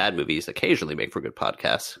 Bad movies occasionally make for good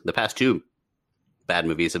podcasts. The past 2 bad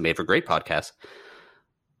movies have made for great podcasts.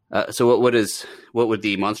 So what would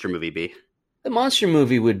the monster movie be? The monster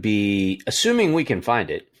movie would be, assuming we can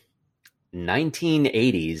find it,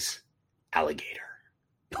 1980s Alligator.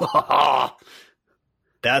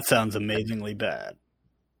 that sounds amazingly bad.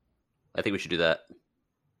 I think we should do that.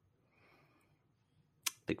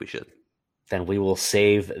 I think we should. Then we will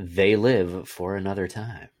save They Live for another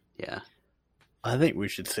time. Yeah. I think we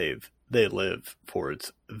should save They Live for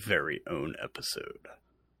its very own episode.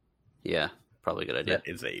 Yeah. Probably a good idea. That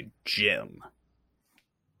is a gem.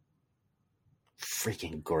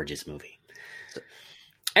 Freaking gorgeous movie.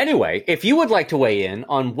 Anyway, if you would like to weigh in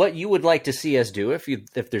on what you would like to see us do, if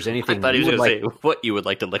there's anything I thought he you was would going to like, say what you would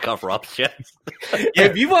like to lick off Rob's chest.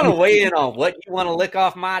 if you want to weigh in on what you want to lick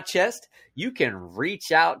off my chest, you can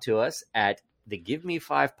reach out to us at the Give Me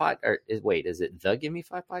 5 pod. Or wait, is it the Give Me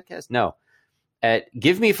 5 podcast? No, at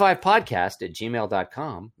giveme5podcast at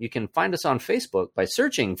gmail.com. You can find us on Facebook by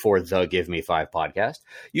searching for the Give Me 5 podcast.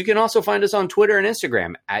 You can also find us on Twitter and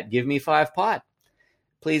Instagram at Give Me 5 pod.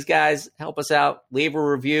 Please, guys, help us out. Leave a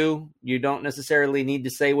review. You don't necessarily need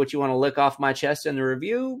to say what you want to lick off my chest in the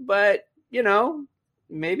review, but,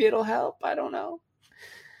 maybe it'll help. I don't know.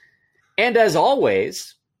 And as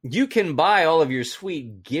always, you can buy all of your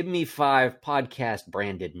sweet Give Me 5 podcast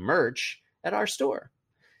branded merch at our store,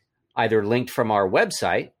 either linked from our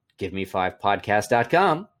website,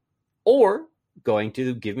 giveme5podcast.com, or going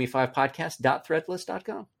to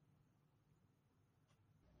giveme5podcast.threadless.com.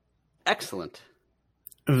 Excellent.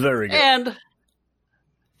 Very good. And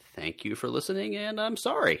thank you for listening, and I'm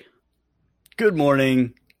sorry. Good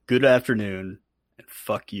morning, good afternoon, and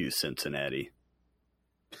fuck you, Cincinnati.